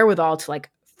 had the wherewithal to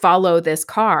follow this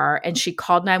car, and she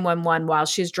called 911 while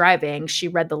she's driving. She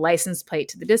read the license plate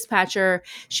to the dispatcher.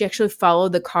 She actually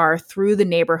followed the car through the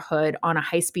neighborhood on a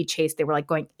high-speed chase. They were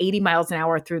going 80 miles an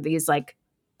hour through these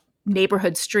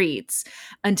neighborhood streets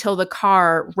until the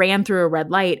car ran through a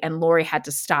red light and Lori had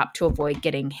to stop to avoid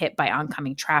getting hit by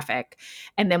oncoming traffic.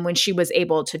 And then when she was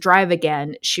able to drive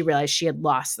again, she realized she had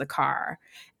lost the car.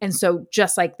 And so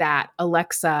just like that,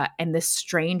 Alexa and this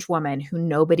strange woman who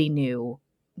nobody knew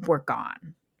were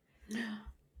gone.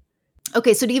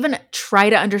 Okay, so to even try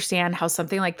to understand how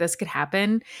something like this could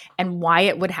happen and why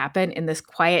it would happen in this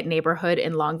quiet neighborhood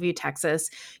in Longview, Texas,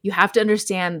 you have to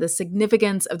understand the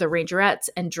significance of the Rangerettes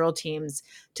and drill teams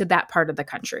to that part of the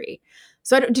country.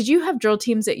 So did you have drill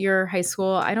teams at your high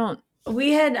school?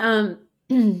 We had,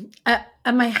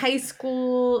 at my high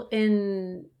school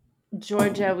in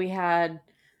Georgia,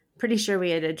 pretty sure we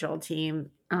had a drill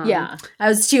team. I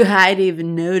was too high to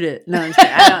even note it. No, I'm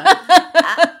sorry.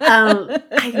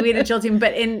 We had a drill team,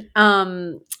 but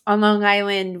on Long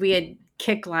Island, we had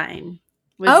kick line.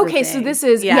 Okay, so this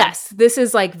is this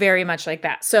is very much like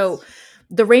that. So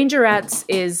the Rangerettes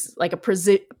is a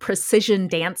precision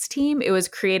dance team. It was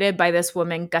created by this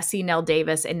woman, Gussie Nell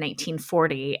Davis, in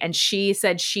 1940, and she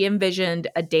said she envisioned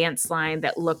a dance line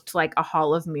that looked like a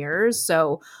hall of mirrors.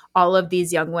 So all of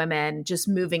these young women just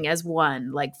moving as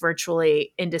one,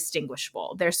 virtually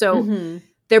indistinguishable.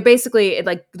 They're basically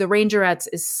the Rangerettes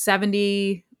is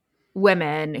 70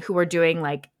 women who are doing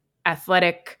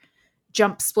athletic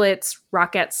jump splits,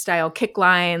 Rockette style kick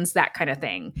lines, that kind of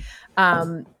thing.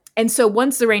 And so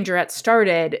once the Rangerettes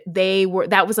started,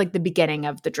 that was the beginning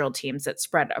of the drill teams that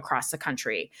spread across the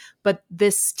country. But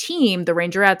this team, the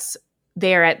Rangerettes,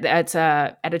 they're at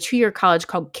a 2-year college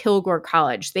called Kilgore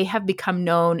College. They have become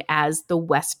known as the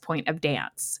West Point of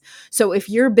dance. So if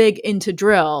you're big into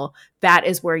drill, that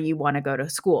is where you want to go to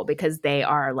school, because they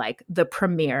are like the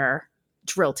premier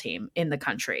drill team in the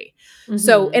country. Mm-hmm.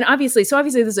 So obviously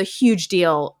this is a huge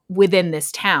deal within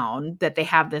this town that they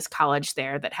have this college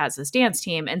there that has this dance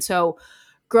team. And so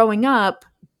growing up,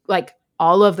 like,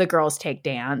 all of the girls take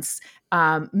dance.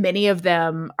 Many of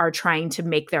them are trying to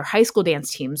make their high school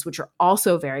dance teams, which are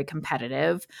also very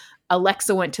competitive.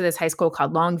 Alexa went to this high school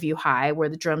called Longview High, where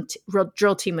the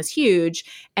drill team was huge.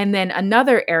 And then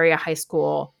another area high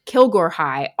school, Kilgore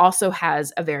High, also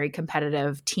has a very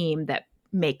competitive team that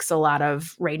makes a lot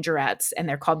of rangerettes, and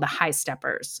they're called the High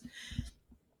Steppers.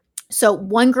 So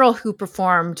one girl who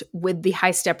performed with the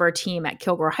High Stepper team at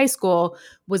Kilgore High School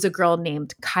was a girl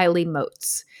named Kylie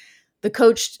Moats. The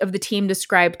coach of the team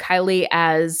described Kylie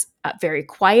as very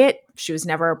quiet. She was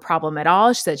never a problem at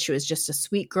all. She said she was just a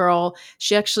sweet girl.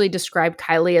 She actually described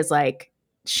Kylie as like,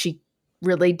 she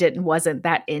really wasn't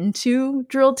that into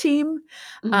drill team.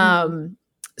 Mm-hmm.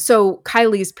 So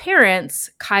Kylie's parents,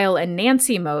 Kyle and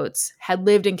Nancy Moats, had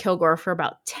lived in Kilgore for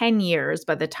about 10 years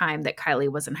by the time that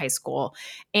Kylie was in high school.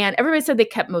 And everybody said they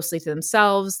kept mostly to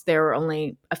themselves. There were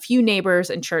only a few neighbors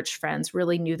and church friends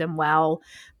really knew them well.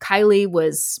 Kylie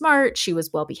was smart. She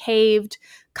was well behaved.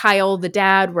 Kyle, the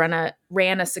dad,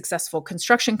 ran a successful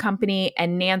construction company,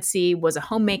 and Nancy was a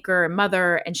homemaker and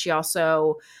mother. And she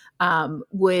also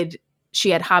she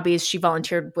had hobbies. She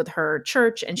volunteered with her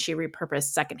church, and she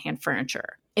repurposed secondhand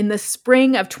furniture. In the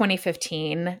spring of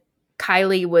 2015,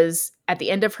 Kylie was at the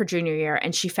end of her junior year,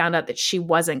 and she found out that she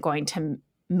wasn't going to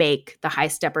make the High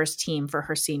Steppers team for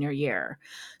her senior year.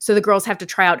 So the girls have to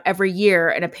try out every year.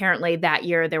 And apparently that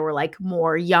year there were like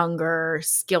more younger,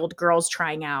 skilled girls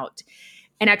trying out.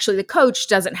 And actually the coach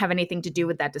doesn't have anything to do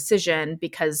with that decision,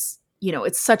 because,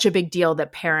 it's such a big deal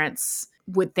that parents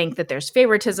would think that there's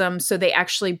favoritism. So they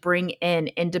actually bring in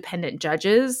independent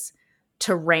judges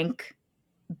to rank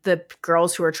the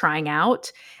girls who are trying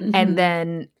out. Mm-hmm. And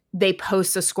then they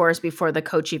post the scores before the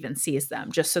coach even sees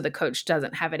them, just so the coach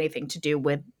doesn't have anything to do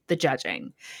with the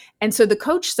judging. And so the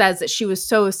coach says that she was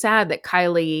so sad that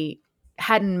Kylie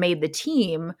hadn't made the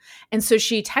team. And so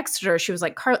she texted her. She was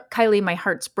like, Kylie, my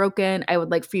heart's broken. I would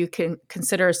like for you to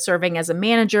consider serving as a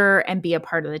manager and be a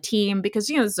part of the team, because,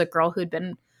 this is a girl who'd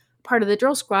been part of the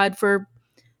drill squad for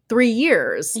 3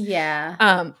 years.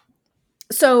 Yeah.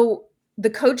 So the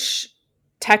coach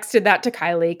texted that to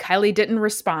Kylie. Kylie didn't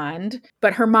respond,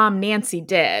 but her mom, Nancy,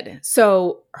 did.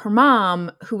 So her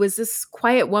mom, who was this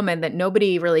quiet woman that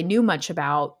nobody really knew much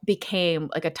about, became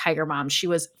like a tiger mom. She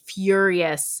was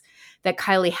furious that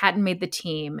Kylie hadn't made the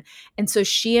team. And so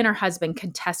she and her husband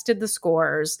contested the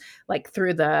scores, like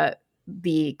through the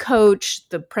coach,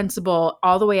 the principal,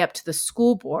 all the way up to the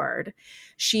school board.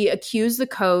 She accused the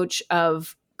coach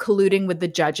of colluding with the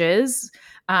judges.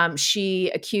 She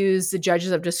accused the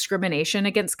judges of discrimination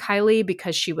against Kylie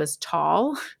because she was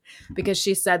tall, because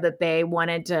she said that they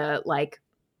wanted to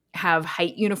have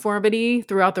height uniformity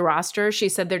throughout the roster. She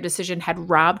said their decision had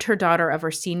robbed her daughter of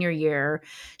her senior year.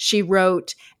 She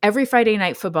wrote, every Friday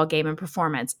night football game and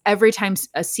performance, every time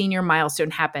a senior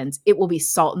milestone happens, it will be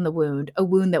salt in the wound, a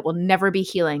wound that will never be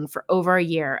healing for over a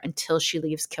year until she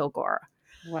leaves Kilgore.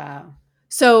 Wow.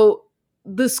 So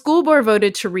the school board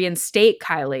voted to reinstate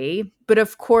Kylie. But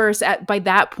of course, by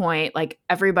that point,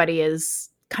 everybody is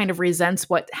kind of resents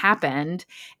what happened.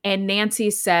 And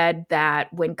Nancy said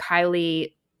that when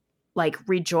Kylie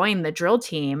rejoined the drill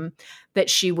team, that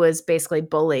she was basically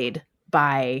bullied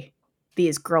by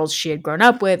these girls she had grown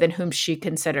up with and whom she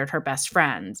considered her best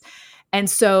friends. And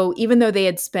so even though they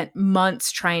had spent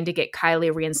months trying to get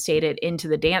Kylie reinstated into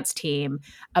the dance team,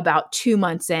 about 2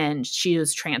 months in, she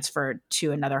was transferred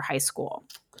to another high school.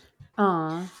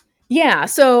 Aww. Yeah.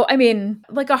 So, I mean,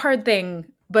 a hard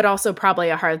thing, but also probably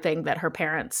a hard thing that her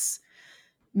parents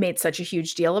made such a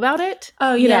huge deal about it.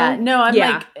 Oh, yeah. No,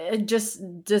 I'm just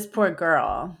poor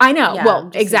girl. I know. Yeah, well,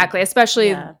 exactly.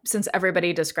 Especially since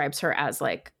everybody describes her as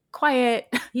quiet,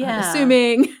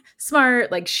 unassuming,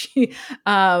 smart.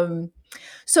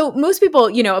 So most people,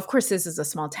 of course, this is a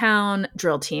small town.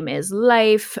 Drill team is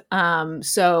life.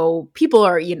 So people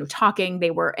are, talking.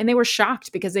 They were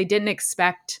shocked because they didn't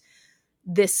expect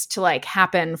this to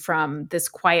happen from this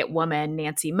quiet woman,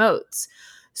 Nancy Moats.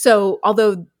 So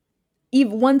although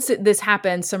once this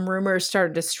happened, some rumors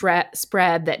started to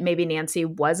spread that maybe Nancy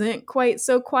wasn't quite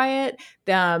so quiet.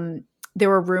 There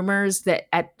were rumors that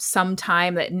at some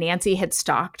time that Nancy had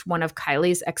stalked one of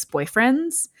Kylie's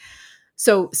ex-boyfriends.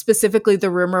 So specifically, the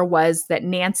rumor was that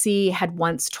Nancy had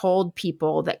once told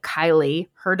people that Kylie,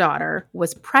 her daughter,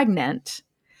 was pregnant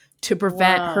to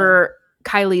prevent her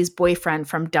Kylie's boyfriend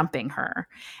from dumping her.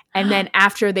 And then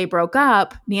after they broke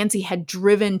up, Nancy had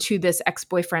driven to this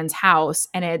ex-boyfriend's house,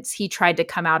 and he tried to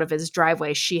come out of his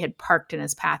driveway. She had parked in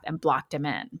his path and blocked him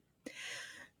in.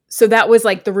 So that was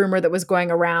like the rumor that was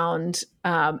going around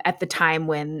at the time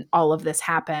when all of this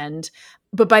happened.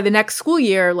 But by the next school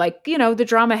year, like, the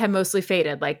drama had mostly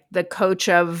faded. Like, the coach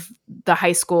of the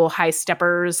high school High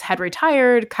Steppers had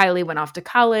retired. Kylie went off to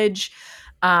college.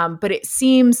 But it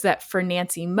seems that for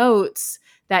Nancy Moats,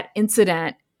 that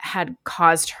incident had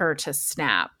caused her to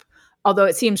snap. Although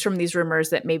it seems from these rumors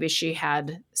that maybe she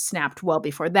had snapped well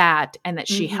before that, and that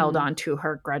she held on to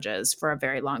her grudges for a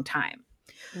very long time.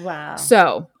 Wow.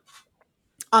 So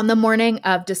on the morning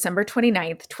of December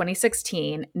 29th,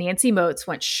 2016, Nancy Moats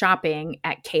went shopping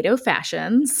at Cato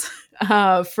Fashions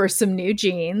for some new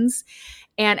jeans.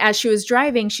 And as she was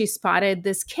driving, she spotted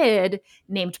this kid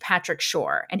named Patrick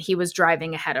Shore, and he was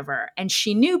driving ahead of her. And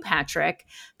she knew Patrick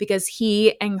because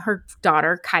he and her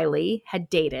daughter, Kylie, had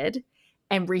dated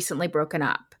and recently broken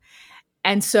up.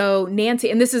 And so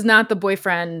Nancy, and this is not the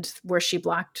boyfriend where she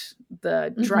blocked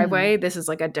the driveway. This is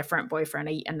like a different boyfriend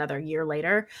another year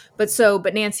later.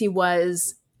 But Nancy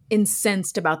was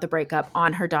incensed about the breakup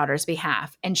on her daughter's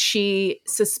behalf. And she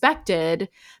suspected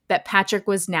that Patrick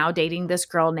was now dating this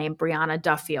girl named Brianna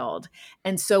Duffield.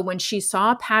 And so when she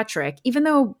saw Patrick, even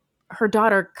though her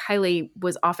daughter Kylie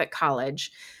was off at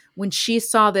college, when she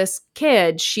saw this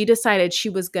kid, she decided she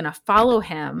was going to follow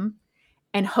him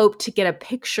and hoped to get a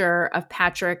picture of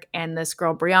Patrick and this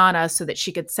girl, Brianna, so that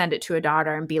she could send it to a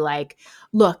daughter and be like,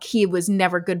 look, he was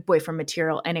never good boyfriend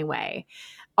material anyway.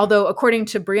 Although, according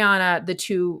to Brianna, the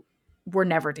two were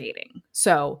never dating.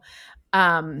 So,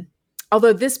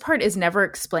 although this part is never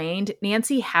explained,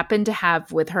 Nancy happened to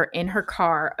have with her in her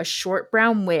car a short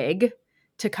brown wig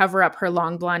to cover up her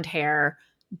long blonde hair,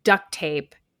 duct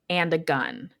tape, and a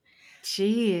gun.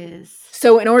 Jeez.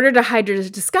 So in order to hide her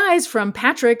disguise from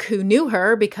Patrick, who knew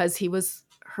her because he was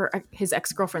his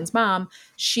ex-girlfriend's mom,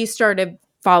 she started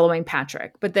following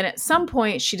Patrick. But then at some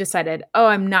point she decided,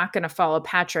 I'm not going to follow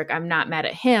Patrick. I'm not mad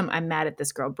at him. I'm mad at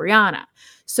this girl, Brianna.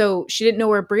 So she didn't know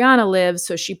where Brianna lives.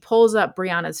 So she pulls up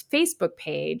Brianna's Facebook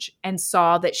page and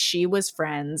saw that she was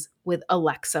friends with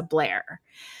Alexa Blair.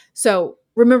 So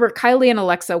remember, Kylie and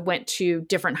Alexa went to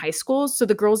different high schools, so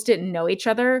the girls didn't know each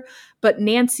other. But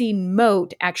Nancy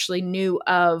Moat actually knew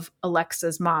of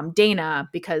Alexa's mom, Dana,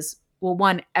 because, well,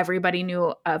 one, everybody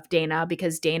knew of Dana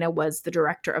because Dana was the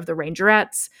director of the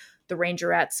Rangerettes. The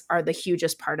Rangerettes are the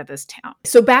hugest part of this town.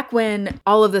 So back when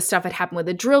all of this stuff had happened with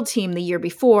the drill team the year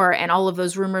before, and all of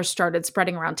those rumors started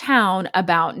spreading around town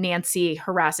about Nancy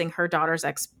harassing her daughter's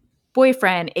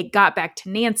ex-boyfriend, it got back to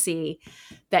Nancy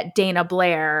that Dana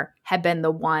Blair had been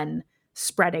the one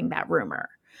spreading that rumor.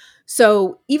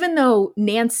 So even though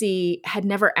Nancy had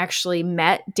never actually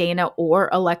met Dana or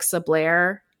Alexa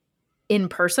Blair in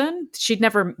person,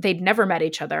 they'd never met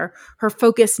each other, her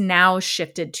focus now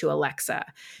shifted to Alexa.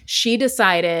 She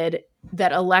decided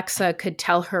that Alexa could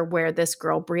tell her where this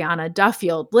girl, Brianna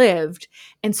Duffield, lived.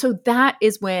 And so that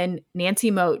is when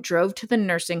Nancy Moat drove to the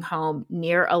nursing home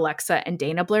near Alexa and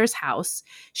Dana Blair's house.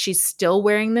 She's still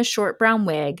wearing the short brown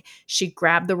wig. She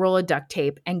grabbed the roll of duct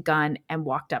tape and gun and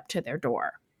walked up to their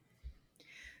door.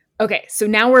 Okay, so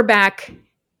now we're back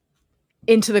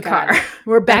into the car.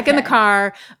 We're back in the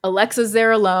car. Alexa's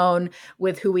there alone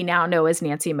with who we now know as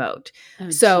Nancy Moat.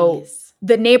 Geez.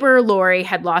 The neighbor, Lori,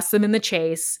 had lost them in the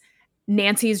chase.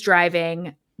 Nancy's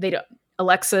driving.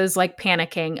 Alexa's like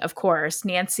panicking, of course.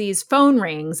 Nancy's phone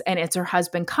rings and it's her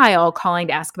husband, Kyle, calling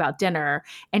to ask about dinner.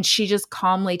 And she just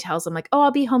calmly tells him like, I'll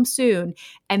be home soon.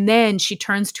 And then she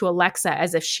turns to Alexa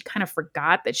as if she kind of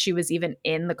forgot that she was even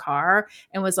in the car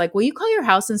and was like, will you call your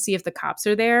house and see if the cops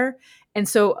are there? And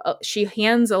so she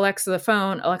hands Alexa the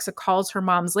phone. Alexa calls her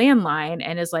mom's landline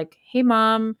and is like, hey,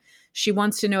 Mom, she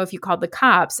wants to know if you called the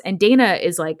cops. And Dana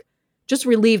is like, just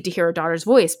relieved to hear her daughter's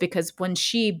voice because when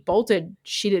she bolted,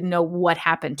 she didn't know what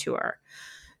happened to her.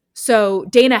 So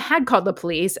Dana had called the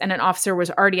police and an officer was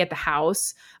already at the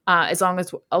house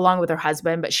along with her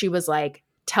husband. But she was like,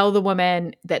 tell the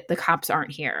woman that the cops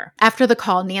aren't here. After the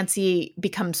call, Nancy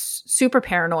becomes super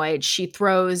paranoid. She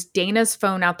throws Dana's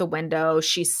phone out the window.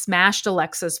 She smashed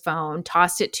Alexa's phone,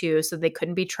 tossed it too so they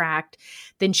couldn't be tracked.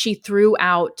 Then she threw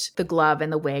out the glove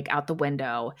and the wig out the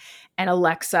window. And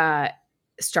Alexa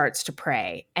starts to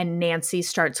pray. And Nancy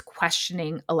starts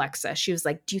questioning Alexa. She was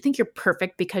like, do you think you're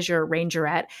perfect because you're a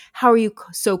Rangerette? How are you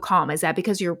so calm? Is that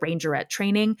because you're Rangerette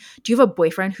training? Do you have a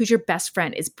boyfriend? Who's your best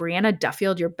friend? Is Brianna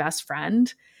Duffield your best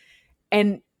friend?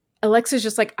 And Alexa's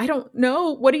just like, I don't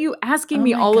know. What are you asking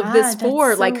me all of this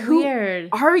for? Like, who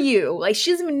are you? Like,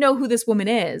 she doesn't even know who this woman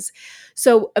is.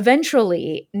 So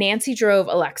eventually, Nancy drove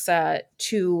Alexa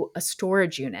to a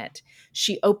storage unit.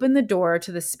 She opened the door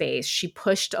to the space. She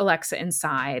pushed Alexa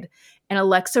inside. And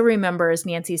Alexa remembers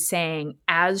Nancy saying,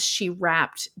 as she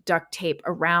wrapped duct tape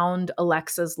around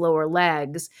Alexa's lower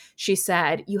legs, she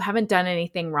said, "You haven't done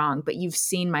anything wrong, but you've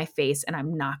seen my face and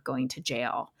I'm not going to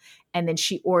jail." And then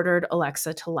she ordered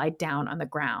Alexa to lie down on the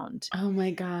ground. Oh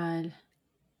my God.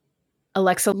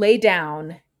 Alexa lay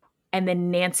down, and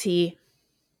then Nancy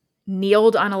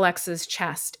kneeled on Alexa's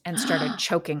chest and started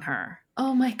choking her.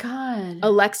 Oh my God.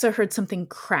 Alexa heard something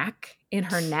crack in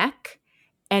her neck.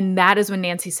 And that is when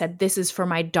Nancy said, "This is for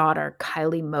my daughter,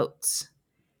 Kylie Moats."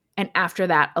 And after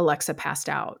that, Alexa passed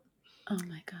out. Oh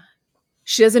my God.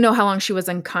 She doesn't know how long she was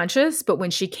unconscious, but when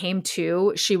she came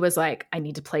to, she was like, I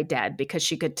need to play dead, because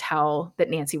she could tell that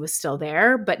Nancy was still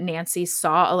there. But Nancy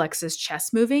saw Alexa's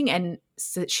chest moving and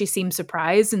she seemed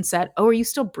surprised and said, "Oh, are you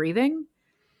still breathing?"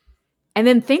 And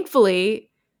then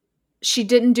thankfully, she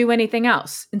didn't do anything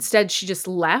else. Instead, she just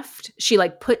left. She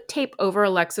like put tape over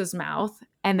Alexa's mouth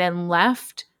and then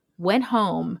left, went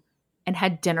home, and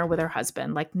had dinner with her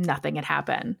husband like nothing had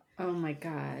happened. Oh my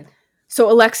God. So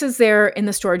Alexa's there in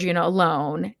the storage unit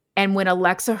alone. And when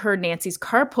Alexa heard Nancy's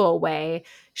car pull away,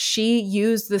 she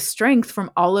used the strength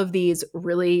from all of these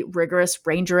really rigorous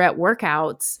Rangerette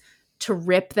workouts to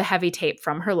rip the heavy tape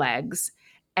from her legs.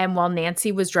 And while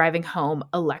Nancy was driving home,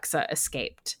 Alexa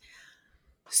escaped.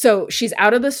 So she's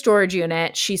out of the storage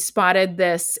unit. She spotted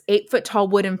this 8-foot-tall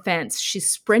wooden fence. She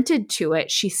sprinted to it.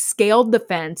 She scaled the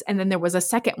fence. And then there was a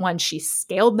second one. She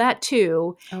scaled that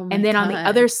too. And then on the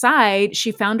other side,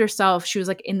 she found herself, she was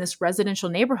like in this residential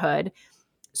neighborhood.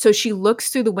 So she looks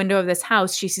through the window of this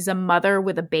house. She sees a mother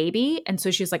with a baby. And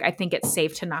so she's like, I think it's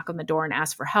safe to knock on the door and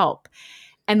ask for help.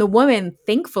 And the woman,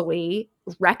 thankfully,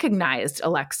 recognized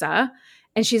Alexa.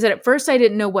 And she said, at first, I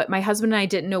didn't know what my husband and I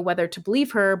didn't know whether to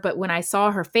believe her. But when I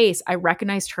saw her face, I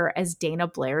recognized her as Dana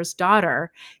Blair's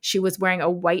daughter. She was wearing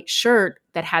a white shirt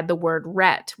that had the word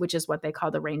Rhett, which is what they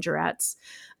call the Rangerettes.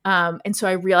 And so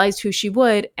I realized who she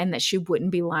would and that she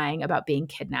wouldn't be lying about being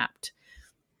kidnapped.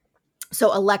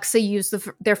 So Alexa used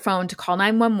their phone to call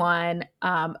 911.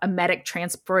 A medic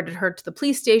transported her to the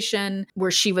police station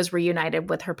where she was reunited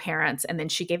with her parents. And then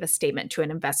she gave a statement to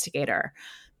an investigator.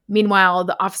 Meanwhile,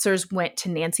 the officers went to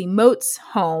Nancy Moats'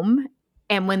 home.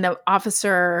 And when the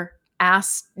officer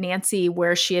asked Nancy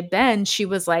where she had been, she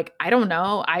was like, I don't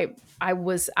know. I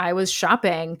was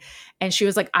shopping. And she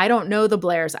was like, I don't know the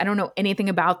Blairs. I don't know anything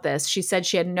about this. She said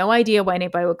she had no idea why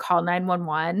anybody would call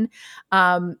 911.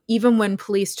 Even when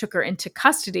police took her into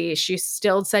custody, she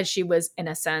still said she was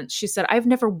innocent. She said, I've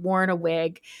never worn a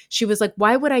wig. She was like,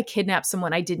 why would I kidnap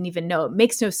someone I didn't even know? It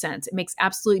makes no sense. It makes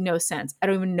absolutely no sense. I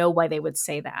don't even know why they would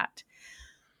say that.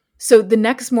 So the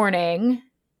next morning,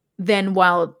 then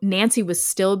while Nancy was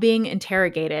still being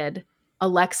interrogated,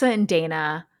 Alexa and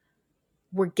Dana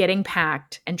were getting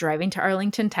packed and driving to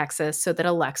Arlington, Texas, so that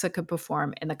Alexa could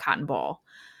perform in the Cotton Bowl.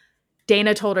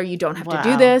 Dana told her, you don't have to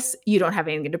do this. You don't have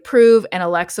anything to prove. And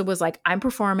Alexa was like, I'm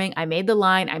performing. I made the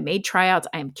line. I made tryouts.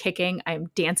 I'm kicking. I'm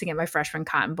dancing at my freshman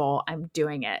Cotton Bowl. I'm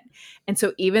doing it. And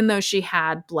so even though she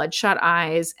had bloodshot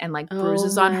eyes and like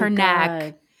bruises on her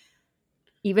neck,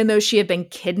 even though she had been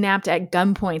kidnapped at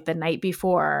gunpoint the night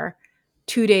before,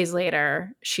 2 days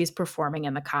later, she's performing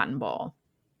in the Cotton Bowl.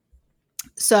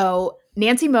 So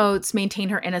Nancy Moats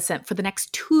maintained her innocence for the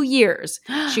next 2 years.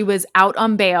 She was out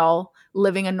on bail,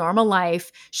 living a normal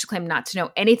life. She claimed not to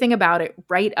know anything about it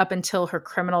right up until her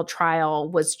criminal trial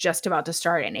was just about to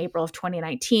start in April of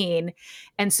 2019.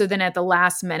 And so then at the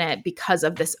last minute, because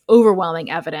of this overwhelming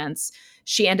evidence,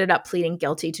 she ended up pleading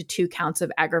guilty to 2 counts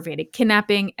of aggravated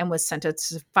kidnapping and was sentenced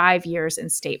to 5 years in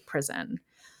state prison.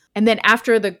 And then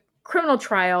after the criminal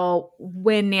trial,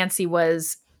 when Nancy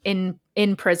was in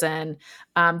prison,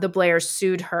 the Blairs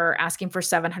sued her, asking for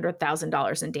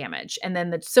 $700,000 in damage. And then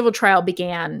the civil trial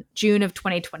began June of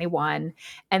 2021.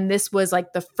 And this was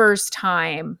like the first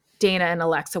time Dana and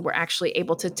Alexa were actually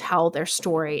able to tell their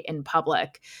story in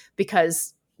public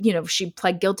because, you know, she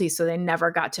pled guilty, so they never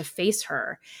got to face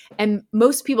her. And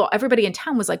most people, everybody in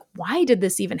town was like, why did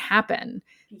this even happen?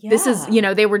 Yeah. This is, you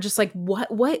know, they were just like,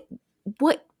 what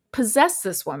possessed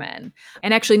this woman?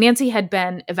 And actually Nancy had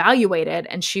been evaluated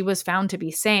and she was found to be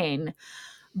sane.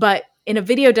 But in a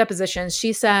video deposition,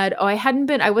 she said,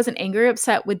 I wasn't angry or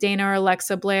upset with Dana or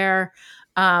Alexa Blair.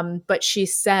 But she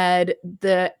said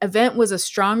the event was a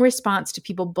strong response to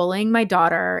people bullying my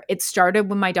daughter. It started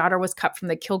when my daughter was cut from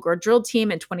the Kilgore drill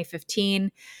team in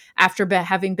 2015 after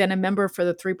having been a member for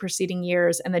the 3 preceding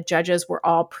years, and the judges were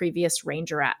all previous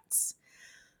Rangerettes.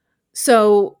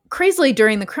 So crazily,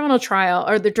 during the criminal trial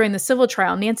or during the civil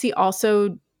trial, Nancy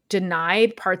also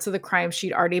denied parts of the crimes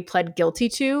she'd already pled guilty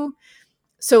to.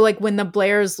 So like when the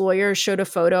Blair's lawyer showed a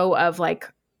photo of like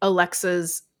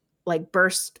Alexa's like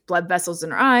burst blood vessels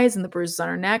in her eyes and the bruises on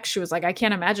her neck, she was like, I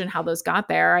can't imagine how those got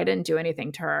there. I didn't do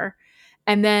anything to her.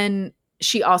 And then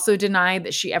she also denied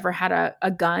that she ever had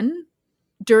a gun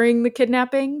during the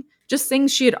kidnapping, just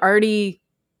things she had already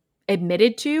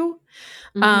admitted to.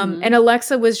 And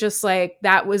Alexa was just like,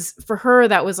 that was for her,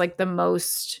 that was like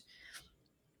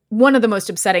one of the most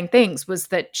upsetting things was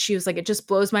that she was like, it just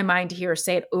blows my mind to hear her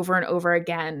say it over and over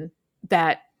again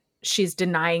that she's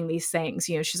denying these things.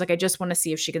 You know, she's like, I just want to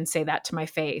see if she can say that to my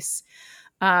face.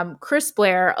 Chris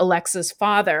Blair, Alexa's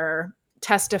father,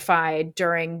 testified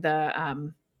during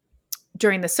the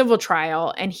civil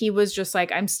trial. And he was just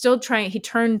like, he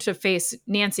turned to face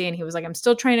Nancy and he was like, I'm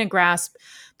still trying to grasp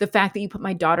the fact that you put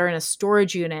my daughter in a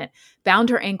storage unit,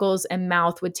 bound her ankles and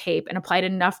mouth with tape, and applied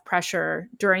enough pressure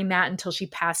during that until she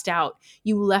passed out.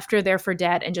 You left her there for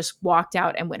dead and just walked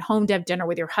out and went home to have dinner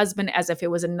with your husband as if it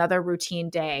was another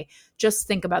routine day. Just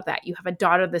think about that. You have a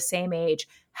daughter the same age.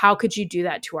 How could you do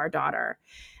that to our daughter?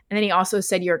 And then he also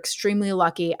said, you're extremely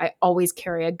lucky. I always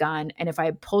carry a gun. And if I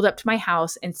had pulled up to my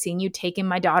house and seen you taking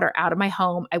my daughter out of my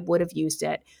home, I would have used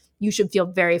it. You should feel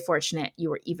very fortunate you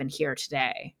were even here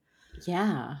today.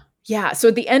 Yeah. Yeah. So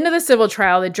at the end of the civil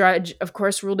trial, the judge, of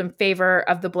course, ruled in favor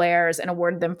of the Blairs and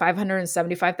awarded them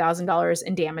 $575,000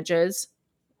 in damages.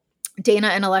 Dana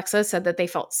and Alexa said that they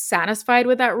felt satisfied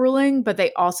with that ruling, but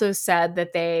they also said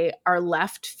that they are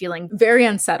left feeling very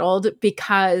unsettled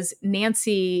because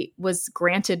Nancy was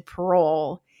granted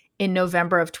parole in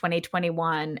November of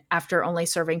 2021 after only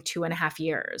serving 2.5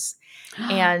 years.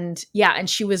 And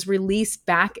she was released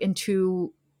back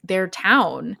into their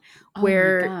town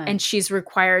and she's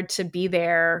required to be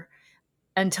there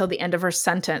until the end of her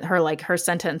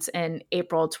sentence in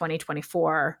April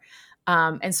 2024.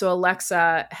 And so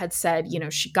Alexa had said, you know,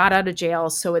 she got out of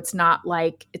jail, so it's not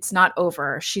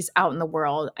over. She's out in the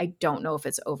world. I don't know if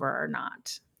it's over or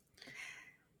not.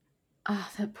 Oh,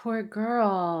 that poor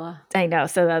girl. I know.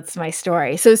 So that's my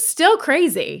story. So still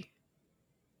crazy.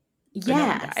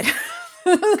 Yes.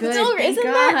 Good. Isn't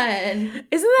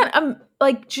that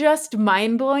like just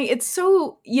mind blowing? It's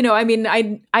so, you know, I mean,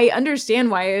 I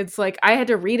understand why it's like I had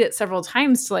to read it several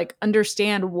times to like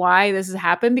understand why this has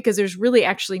happened, because there's really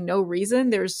actually no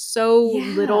reason. There's so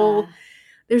little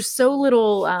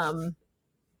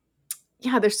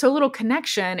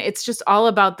connection. It's just all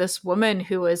about this woman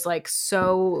who is like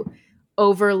so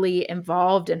overly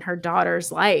involved in her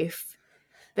daughter's life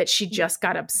that she just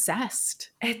got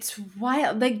obsessed. It's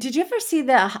wild. Like, did you ever see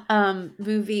the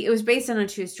movie? It was based on a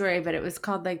true story, but it was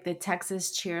called like The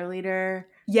Texas Cheerleader.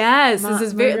 Yes, this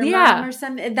is very Mom or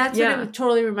something. That's what it would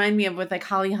totally remind me of. With like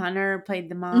Holly Hunter played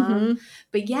the mom. Mm-hmm.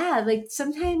 But yeah, like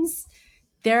sometimes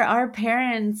there are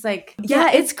parents like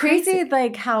it's crazy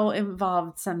like how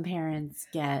involved some parents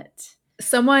get.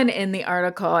 Someone in the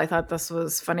article, I thought this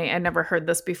was funny. I never heard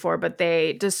this before, but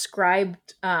they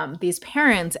described these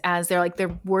parents as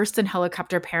they're worse than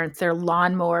helicopter parents. They're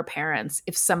lawnmower parents.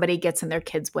 If somebody gets in their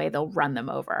kid's way, they'll run them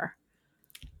over.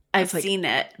 I've seen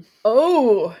it.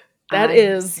 Oh, that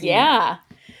is, yeah.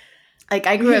 Like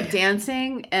I grew up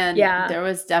dancing and there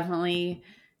was definitely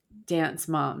dance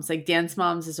moms. Like dance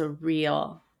moms is a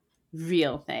real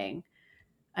thing.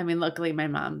 I mean, luckily my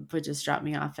mom would just drop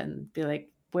me off and be like,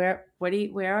 where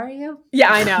are you? Yeah,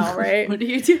 I know, right? What are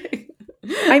you doing?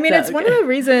 I mean, it's one of the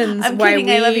reasons I'm why kidding.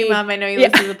 I love you, Mom. I know you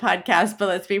listen to the podcast, but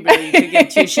let's be real. You could get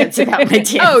 2 shits about my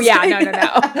dance. Oh, yeah.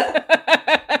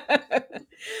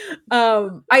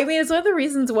 No. I mean, it's one of the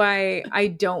reasons why I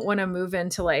don't want to move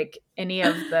into like any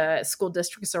of the school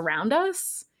districts around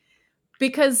us,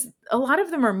 because a lot of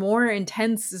them are more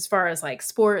intense as far as like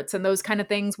sports and those kind of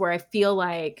things, where I feel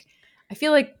like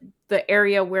the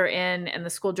area we're in and the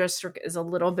school district is a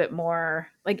little bit more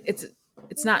like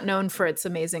it's not known for its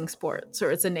amazing sports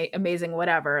or its amazing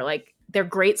whatever. Like they're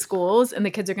great schools and the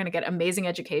kids are going to get amazing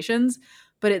educations,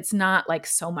 but it's not like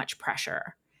so much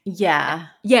pressure. Yeah.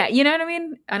 Yeah. You know what I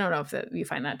mean? I don't know if you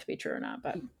find that to be true or not,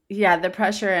 but yeah, the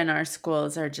pressure in our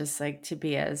schools are just like to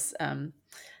be as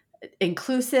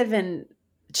inclusive and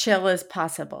chill as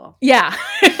possible. Yeah.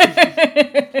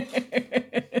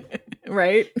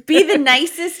 Right? Be the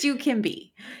nicest you can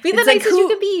be. Be the nicest you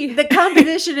can be. The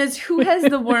competition is who has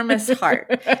the warmest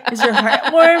heart. Is your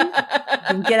heart warm?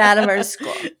 Then get out of our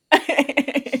school.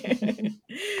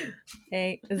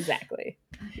 Exactly.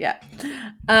 Yeah.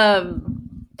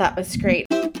 That was great.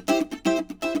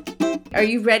 Are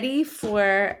you ready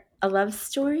for a love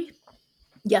story?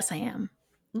 Yes, I am.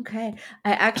 Okay.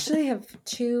 I actually have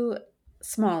 2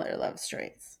 smaller love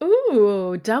stories.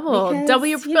 Ooh, double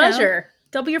your pleasure.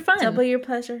 Double your fun. Double your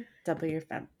pleasure, double your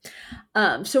fun.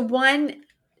 So one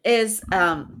is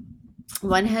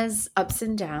one has ups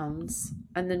and downs,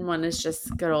 and then one is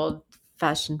just good old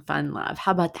fashioned fun love.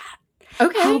 How about that?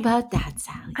 Okay. How about that,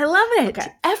 Sally? I love it.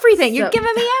 Okay. Everything. You're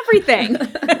giving me everything.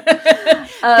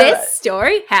 This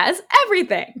story has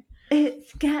everything.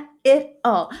 It's got it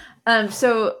all.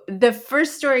 So the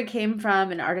first story came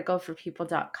from an article for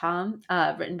people.com,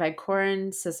 written by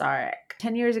Corin Cesarek.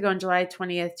 10 years ago on July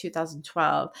 20th,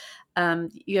 2012.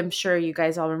 I'm sure you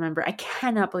guys all remember. I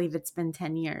cannot believe it's been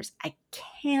 10 years. I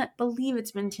can't believe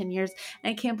it's been 10 years.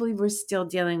 And I can't believe we're still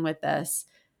dealing with this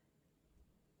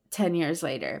 10 years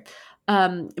later.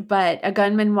 But a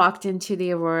gunman walked into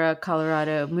the Aurora,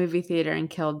 Colorado movie theater and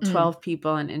killed 12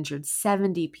 people and injured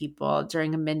 70 people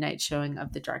during a midnight showing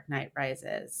of The Dark Knight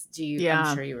Rises.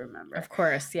 I'm sure you remember. Of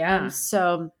course, yeah.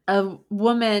 So a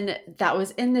woman that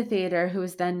was in the theater, who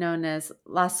was then known as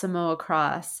La Samoa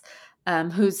Cross,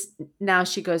 now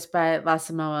she goes by La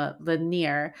Samoa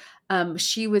Lanier.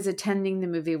 She was attending the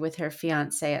movie with her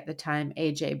fiance at the time,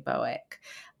 AJ Bowick.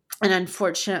 And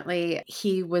unfortunately,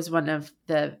 he was one of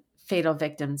the fatal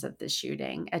victims of the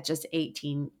shooting at just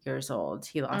 18 years old.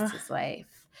 He lost his life.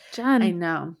 Jen, I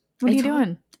know. What are you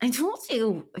doing? I told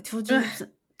you.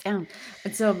 Down.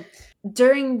 And so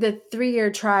during the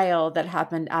 3-year trial that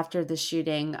happened after the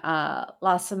shooting,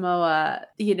 La Samoa,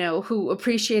 who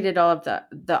appreciated all of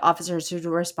the officers who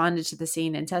responded to the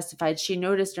scene and testified, she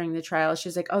noticed during the trial, she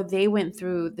was like, oh, they went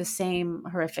through the same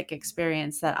horrific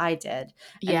experience that I did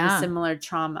and the similar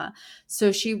trauma.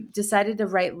 So she decided to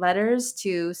write letters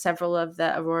to several of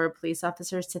the Aurora police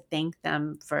officers to thank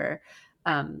them for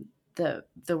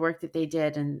the work that they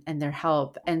did and their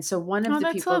help. And so one of the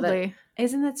people lovely.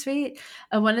 Isn't that sweet?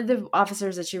 One of the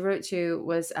officers that she wrote to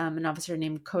was an officer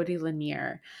named Cody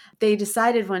Lanier. They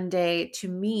decided one day to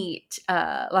meet,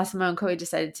 La Samoa and Cody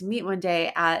decided to meet one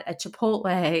day at a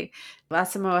Chipotle. La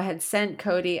Samoa had sent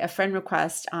Cody a friend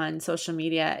request on social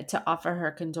media to offer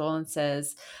her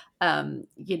condolences,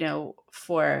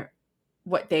 for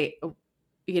what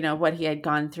what he had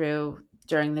gone through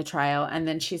during the trial. And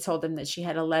then she told him that she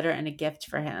had a letter and a gift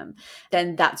for him.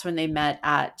 Then that's when they met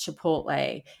at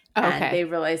Chipotle. And they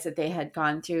realized that they had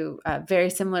gone through very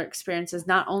similar experiences,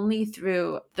 not only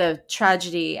through the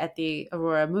tragedy at the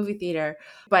Aurora movie theater,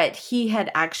 but he had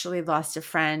actually lost a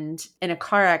friend in a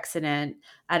car accident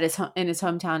in his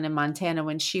hometown in Montana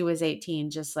when she was 18,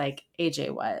 just like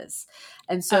AJ was.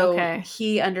 And so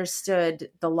he understood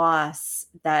the loss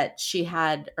that she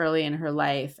had early in her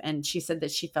life. And she said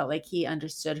that she felt like he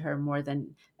understood her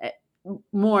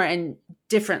more and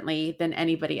differently than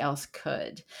anybody else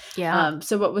could. Yeah.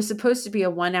 So what was supposed to be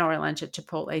a 1-hour lunch at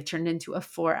Chipotle turned into a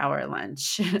 4-hour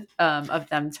lunch of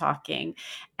them talking,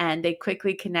 and they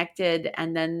quickly connected.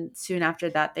 And then soon after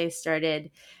that, they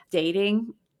started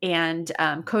dating. And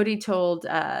Cody told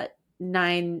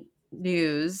 9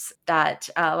 News that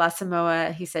La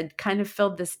Samoa, he said, kind of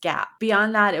filled this gap.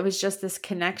 Beyond that, it was just this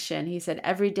connection. He said,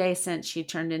 every day since, she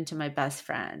turned into my best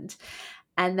friend.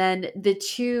 And then the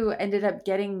two ended up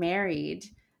getting married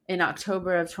in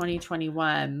October of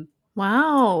 2021.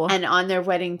 Wow. And on their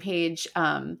wedding page,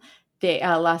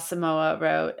 La Samoa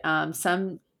wrote,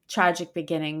 some tragic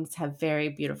beginnings have very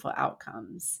beautiful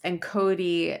outcomes. And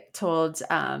Cody told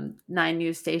 9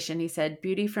 News Station, he said,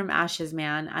 beauty from ashes,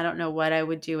 man. I don't know what I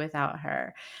would do without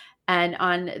her. And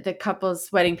on the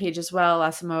couple's wedding page as well, La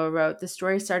Samoa wrote, the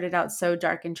story started out so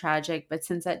dark and tragic, but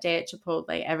since that day at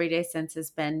Chipotle, every day since has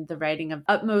been the writing of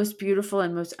utmost beautiful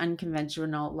and most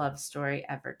unconventional love story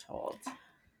ever told.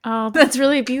 Oh, that's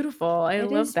really beautiful. I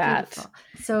love that. Beautiful.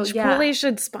 So Chipotle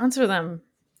should sponsor them.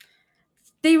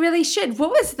 They really should.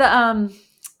 What was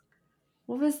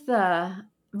the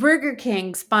Burger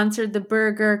King sponsored the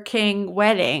Burger King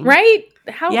wedding? Right?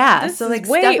 So like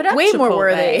way step it up, way Chipotle. more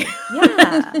worthy.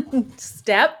 Yeah.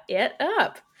 Step it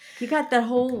up. You got that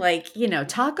whole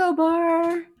taco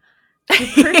bar.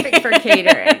 Perfect for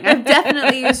catering. I've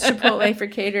definitely used Chipotle for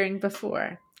catering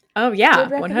before. Oh yeah,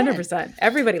 100%.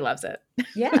 Everybody loves it.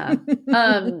 Yeah.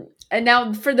 And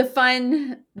now for the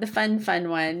fun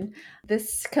one.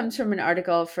 This comes from an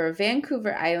article for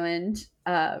Vancouver Island,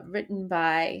 written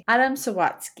by Adam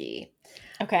Sawatsky.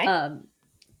 Okay.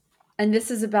 And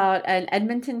this is about an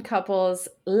Edmonton couple's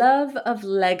love of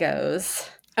Legos.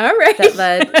 All right. That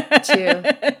led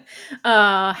to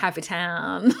Happy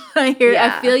Town.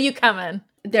 I feel you coming.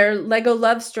 their Lego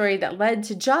love story that led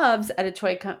to jobs at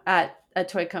a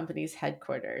toy company's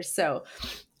headquarters. So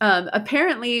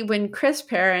apparently when Chris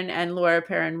Perrin and Laura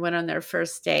Perrin went on their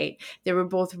first date, they were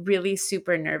both really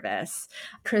super nervous.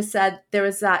 Chris said there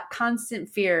was that constant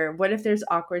fear. What if there's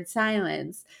awkward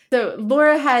silence? So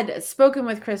Laura had spoken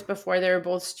with Chris before. They were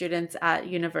both students at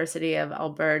University of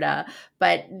Alberta,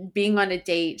 but being on a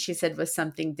date, she said, was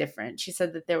something different. She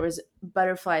said that there was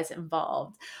butterflies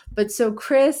involved. But so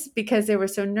Chris, because they were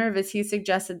so nervous, he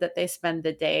suggested that they spend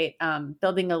the day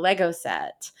building a Lego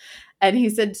set. And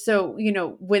he said, so,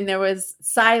 when there was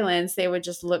silence, they would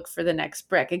just look for the next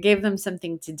brick. It gave them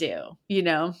something to do,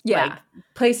 like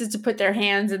places to put their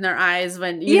hands in their eyes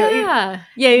when, yeah.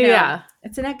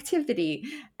 It's an activity.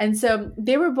 And so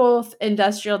they were both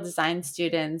industrial design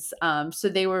students. So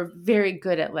they were very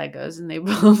good at Legos and they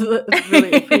both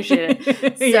really appreciated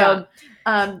it. So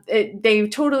they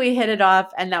totally hit it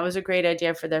off, and that was a great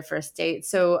idea for their first date.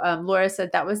 So Laura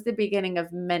said that was the beginning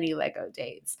of many Lego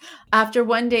dates. After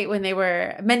one date,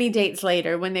 many dates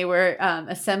later, when they were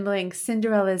assembling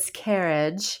Cinderella's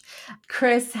carriage,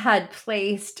 Chris had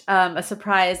placed a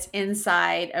surprise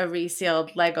inside a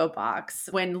resealed Lego box.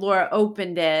 When Laura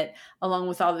opened it, along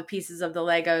with all the pieces of the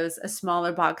Legos, a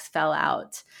smaller box fell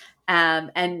out.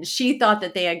 And she thought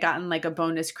that they had gotten like a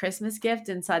bonus Christmas gift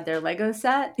inside their Lego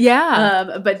set.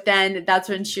 Yeah. But then that's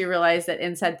when she realized that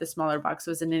inside the smaller box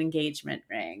was an engagement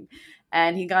ring.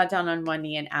 And he got down on one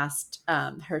knee and asked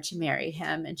her to marry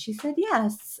him. And she said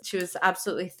yes. She was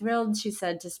absolutely thrilled, she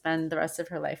said, to spend the rest of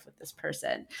her life with this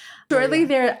person. Shortly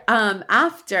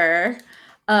thereafter,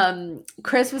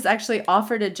 Chris was actually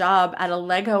offered a job at a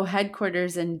Lego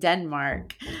headquarters in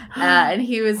Denmark. And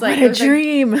he was like, what a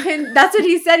dream. That's what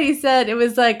he said. He said it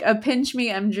was like a pinch me,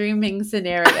 I'm dreaming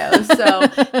scenario. So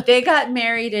they got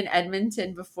married in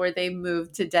Edmonton before they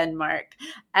moved to Denmark.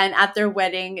 And at their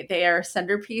wedding, their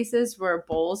centerpieces were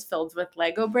bowls filled with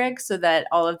Lego bricks so that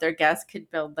all of their guests could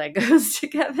build Legos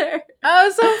together. Oh,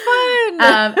 so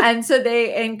fun. And so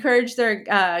they encouraged their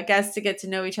guests to get to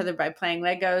know each other by playing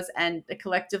Legos. And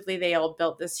collectively, they all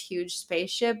built this huge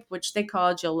spaceship, which they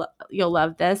called, you'll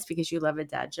love this because you love a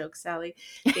dad joke, Sally.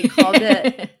 They called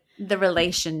it the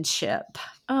relationship.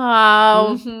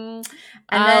 Oh, and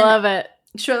I love it.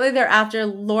 Shortly thereafter,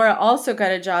 Laura also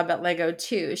got a job at Lego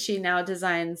too. She now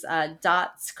designs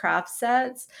Dots craft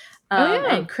sets.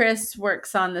 And Chris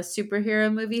works on the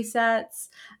superhero movie sets.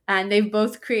 And they've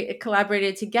both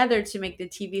collaborated together to make the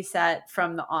TV set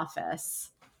from The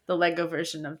Office, the Lego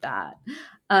version of that.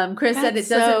 Chris said it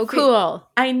doesn't cool.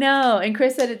 I know. And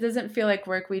Chris said it doesn't feel like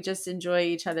work. We just enjoy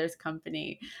each other's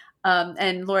company.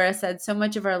 And Laura said so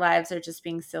much of our lives are just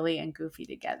being silly and goofy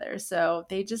together. So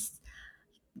they just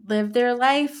live their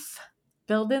life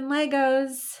building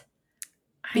Legos,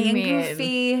 being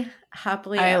goofy,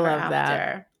 happily ever after.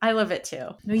 That. I love it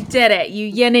too. We did it. You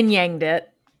yin and yanged it.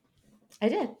 I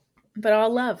did. But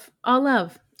all love. All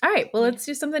love. All right. Well, let's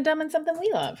do something dumb and something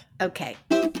we love. Okay.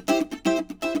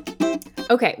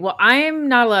 Okay. Well, I'm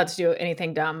not allowed to do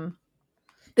anything dumb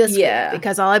this week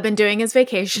because all I've been doing is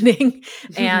vacationing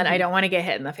and I don't want to get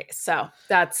hit in the face. So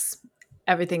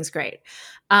everything's great.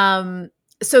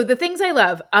 So the things I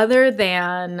love other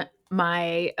than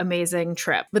my amazing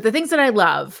trip, but the things that I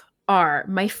love are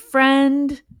my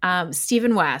friend,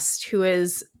 Stephen West, who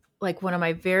is like one of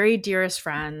my very dearest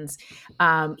friends.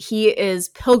 He is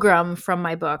Pilgrim from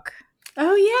my book.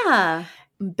 Oh yeah.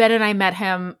 Ben and I met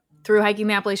him through hiking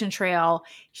the Appalachian Trail.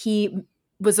 He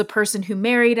was a person who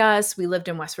married us. We lived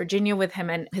in West Virginia with him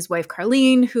and his wife,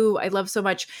 Carlene, who I love so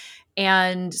much.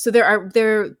 And so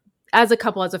they're as a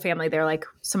couple, as a family, they're like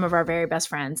some of our very best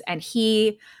friends. And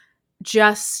he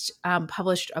just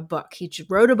published a book. He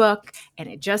wrote a book and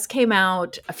it just came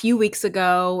out a few weeks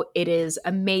ago. It is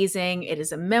amazing. It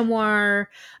is a memoir.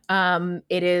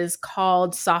 It is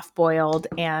called Soft Boiled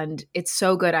and it's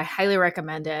so good. I highly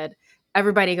recommend it.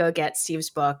 Everybody go get Steve's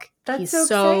book. He's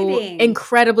so exciting.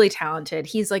 Incredibly talented.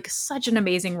 He's like such an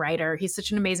amazing writer. He's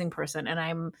such an amazing person. And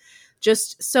I'm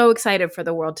just so excited for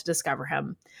the world to discover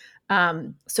him.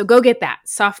 So go get that.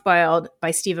 Soft Boiled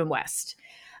by Stephen West.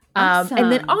 Awesome.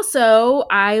 And then also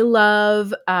I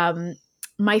love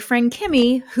my friend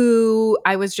Kimmy, who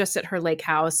I was just at her lake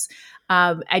house.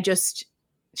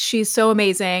 She's so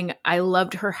amazing. I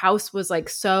loved her house was like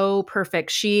so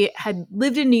perfect. She had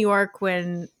lived in New York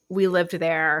when we lived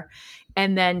there.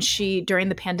 And then she, during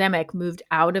the pandemic, moved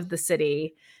out of the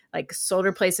city, like sold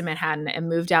her place in Manhattan and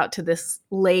moved out to this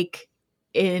lake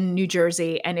in New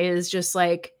Jersey. And it is just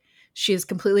like, she has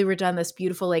completely redone this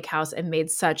beautiful lake house and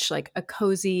made such like a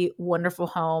cozy, wonderful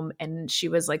home. And she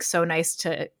was like so nice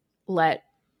to let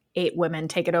 8 women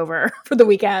take it over for the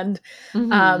weekend.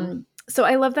 Mm-hmm. So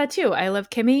I love that too. I love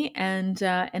Kimmy and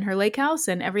her lake house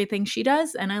and everything she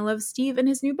does. And I love Steve and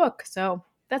his new book. So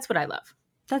that's what I love.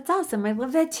 That's awesome. I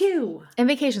love that too. And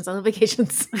vacations. I love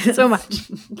vacations so much.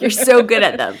 You're so good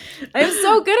at them. I'm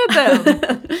so good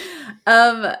at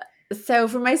them. So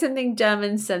for my something dumb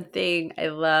and something I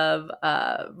love,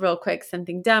 real quick,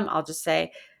 something dumb, I'll just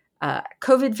say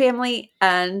COVID family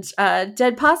and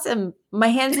dead possum. My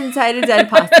hand's inside a dead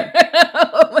possum.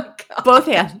 Oh my God. Both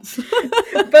hands.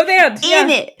 Both hands. In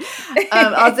it.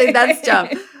 I'll say that's dumb.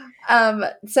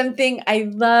 Something I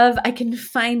love, I can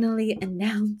finally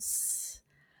announce.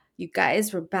 You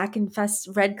guys, we're back in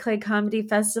Red Clay Comedy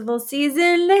Festival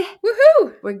season.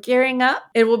 Woohoo! We're gearing up.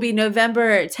 It will be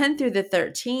November 10th through the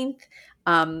 13th.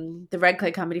 The Red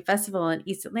Clay Comedy Festival in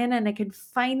East Atlanta, and I can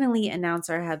finally announce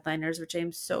our headliners, which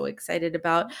I'm so excited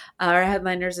about. Our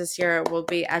headliners this year will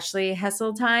be Ashley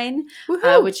Hesseltine,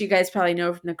 which you guys probably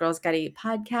know from the Girls Gotta Eat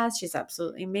podcast. She's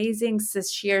absolutely amazing.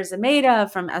 Sasheer Zameda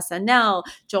from SNL,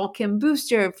 Joel Kim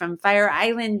Booster from Fire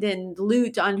Island and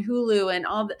Loot on Hulu, and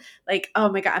all the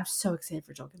oh my God, I'm so excited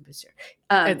for Joel Kim Booster.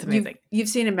 It's amazing. You've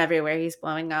seen him everywhere. He's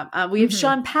blowing up. We have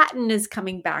Sean Patton is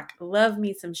coming back. Love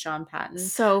me some Sean Patton.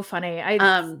 So funny.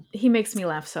 He makes me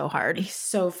laugh so hard. He's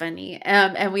so funny.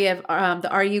 And we have the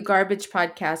Are You Garbage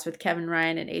podcast with Kevin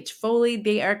Ryan and H. Foley.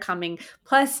 They are coming,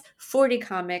 plus 40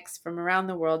 comics from around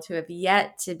the world who have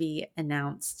yet to be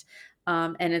announced.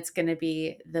 And it's going to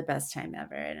be the best time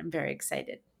ever. And I'm very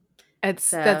excited.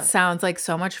 That sounds like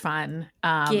so much fun.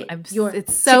 It's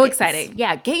tickets. so exciting.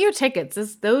 Yeah, get your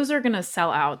tickets. Those are going to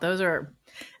sell out.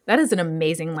 That is an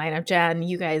amazing lineup, Jen.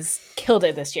 You guys killed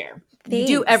it this year. Thanks.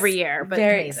 You do every year, but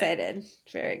very amazing. excited.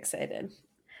 Very excited.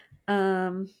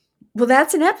 Well,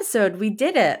 that's an episode. We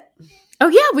did it. Oh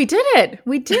yeah, we did it.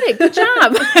 We did it. Good job.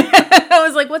 I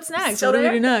was like, what's next? Still what do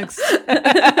there? we do next?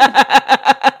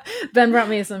 Ben brought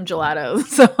me some gelato,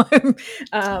 so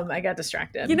I got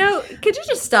distracted. Could you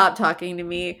just stop talking to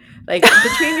me?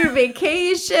 Between your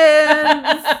vacations,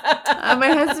 my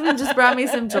husband just brought me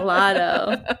some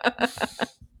gelato.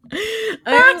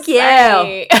 Fuck you.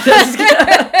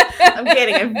 I'm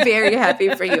kidding. I'm very happy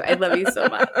for you. I love you so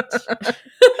much.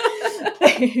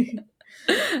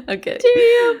 Okay. Do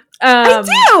you? I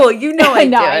do. You know I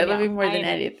do. I love you more than know.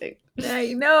 anything.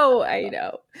 I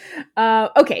know.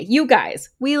 Okay, you guys.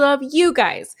 We love you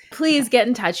guys. Please get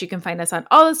in touch. You can find us on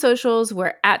all the socials.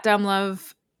 We're at Dumb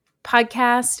Love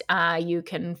Podcast. You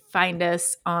can find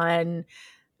us on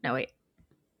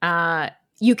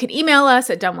you can email us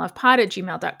at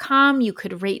dumblovepod@gmail.com. You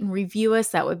could rate and review us.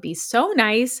 That would be so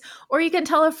nice. Or you can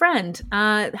tell a friend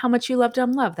how much you love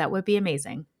Dumb Love. That would be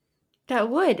amazing.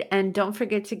 That would. And don't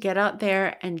forget to get out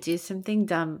there and do something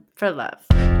dumb for love.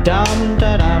 Dum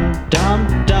da dum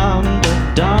dum dum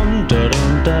da dum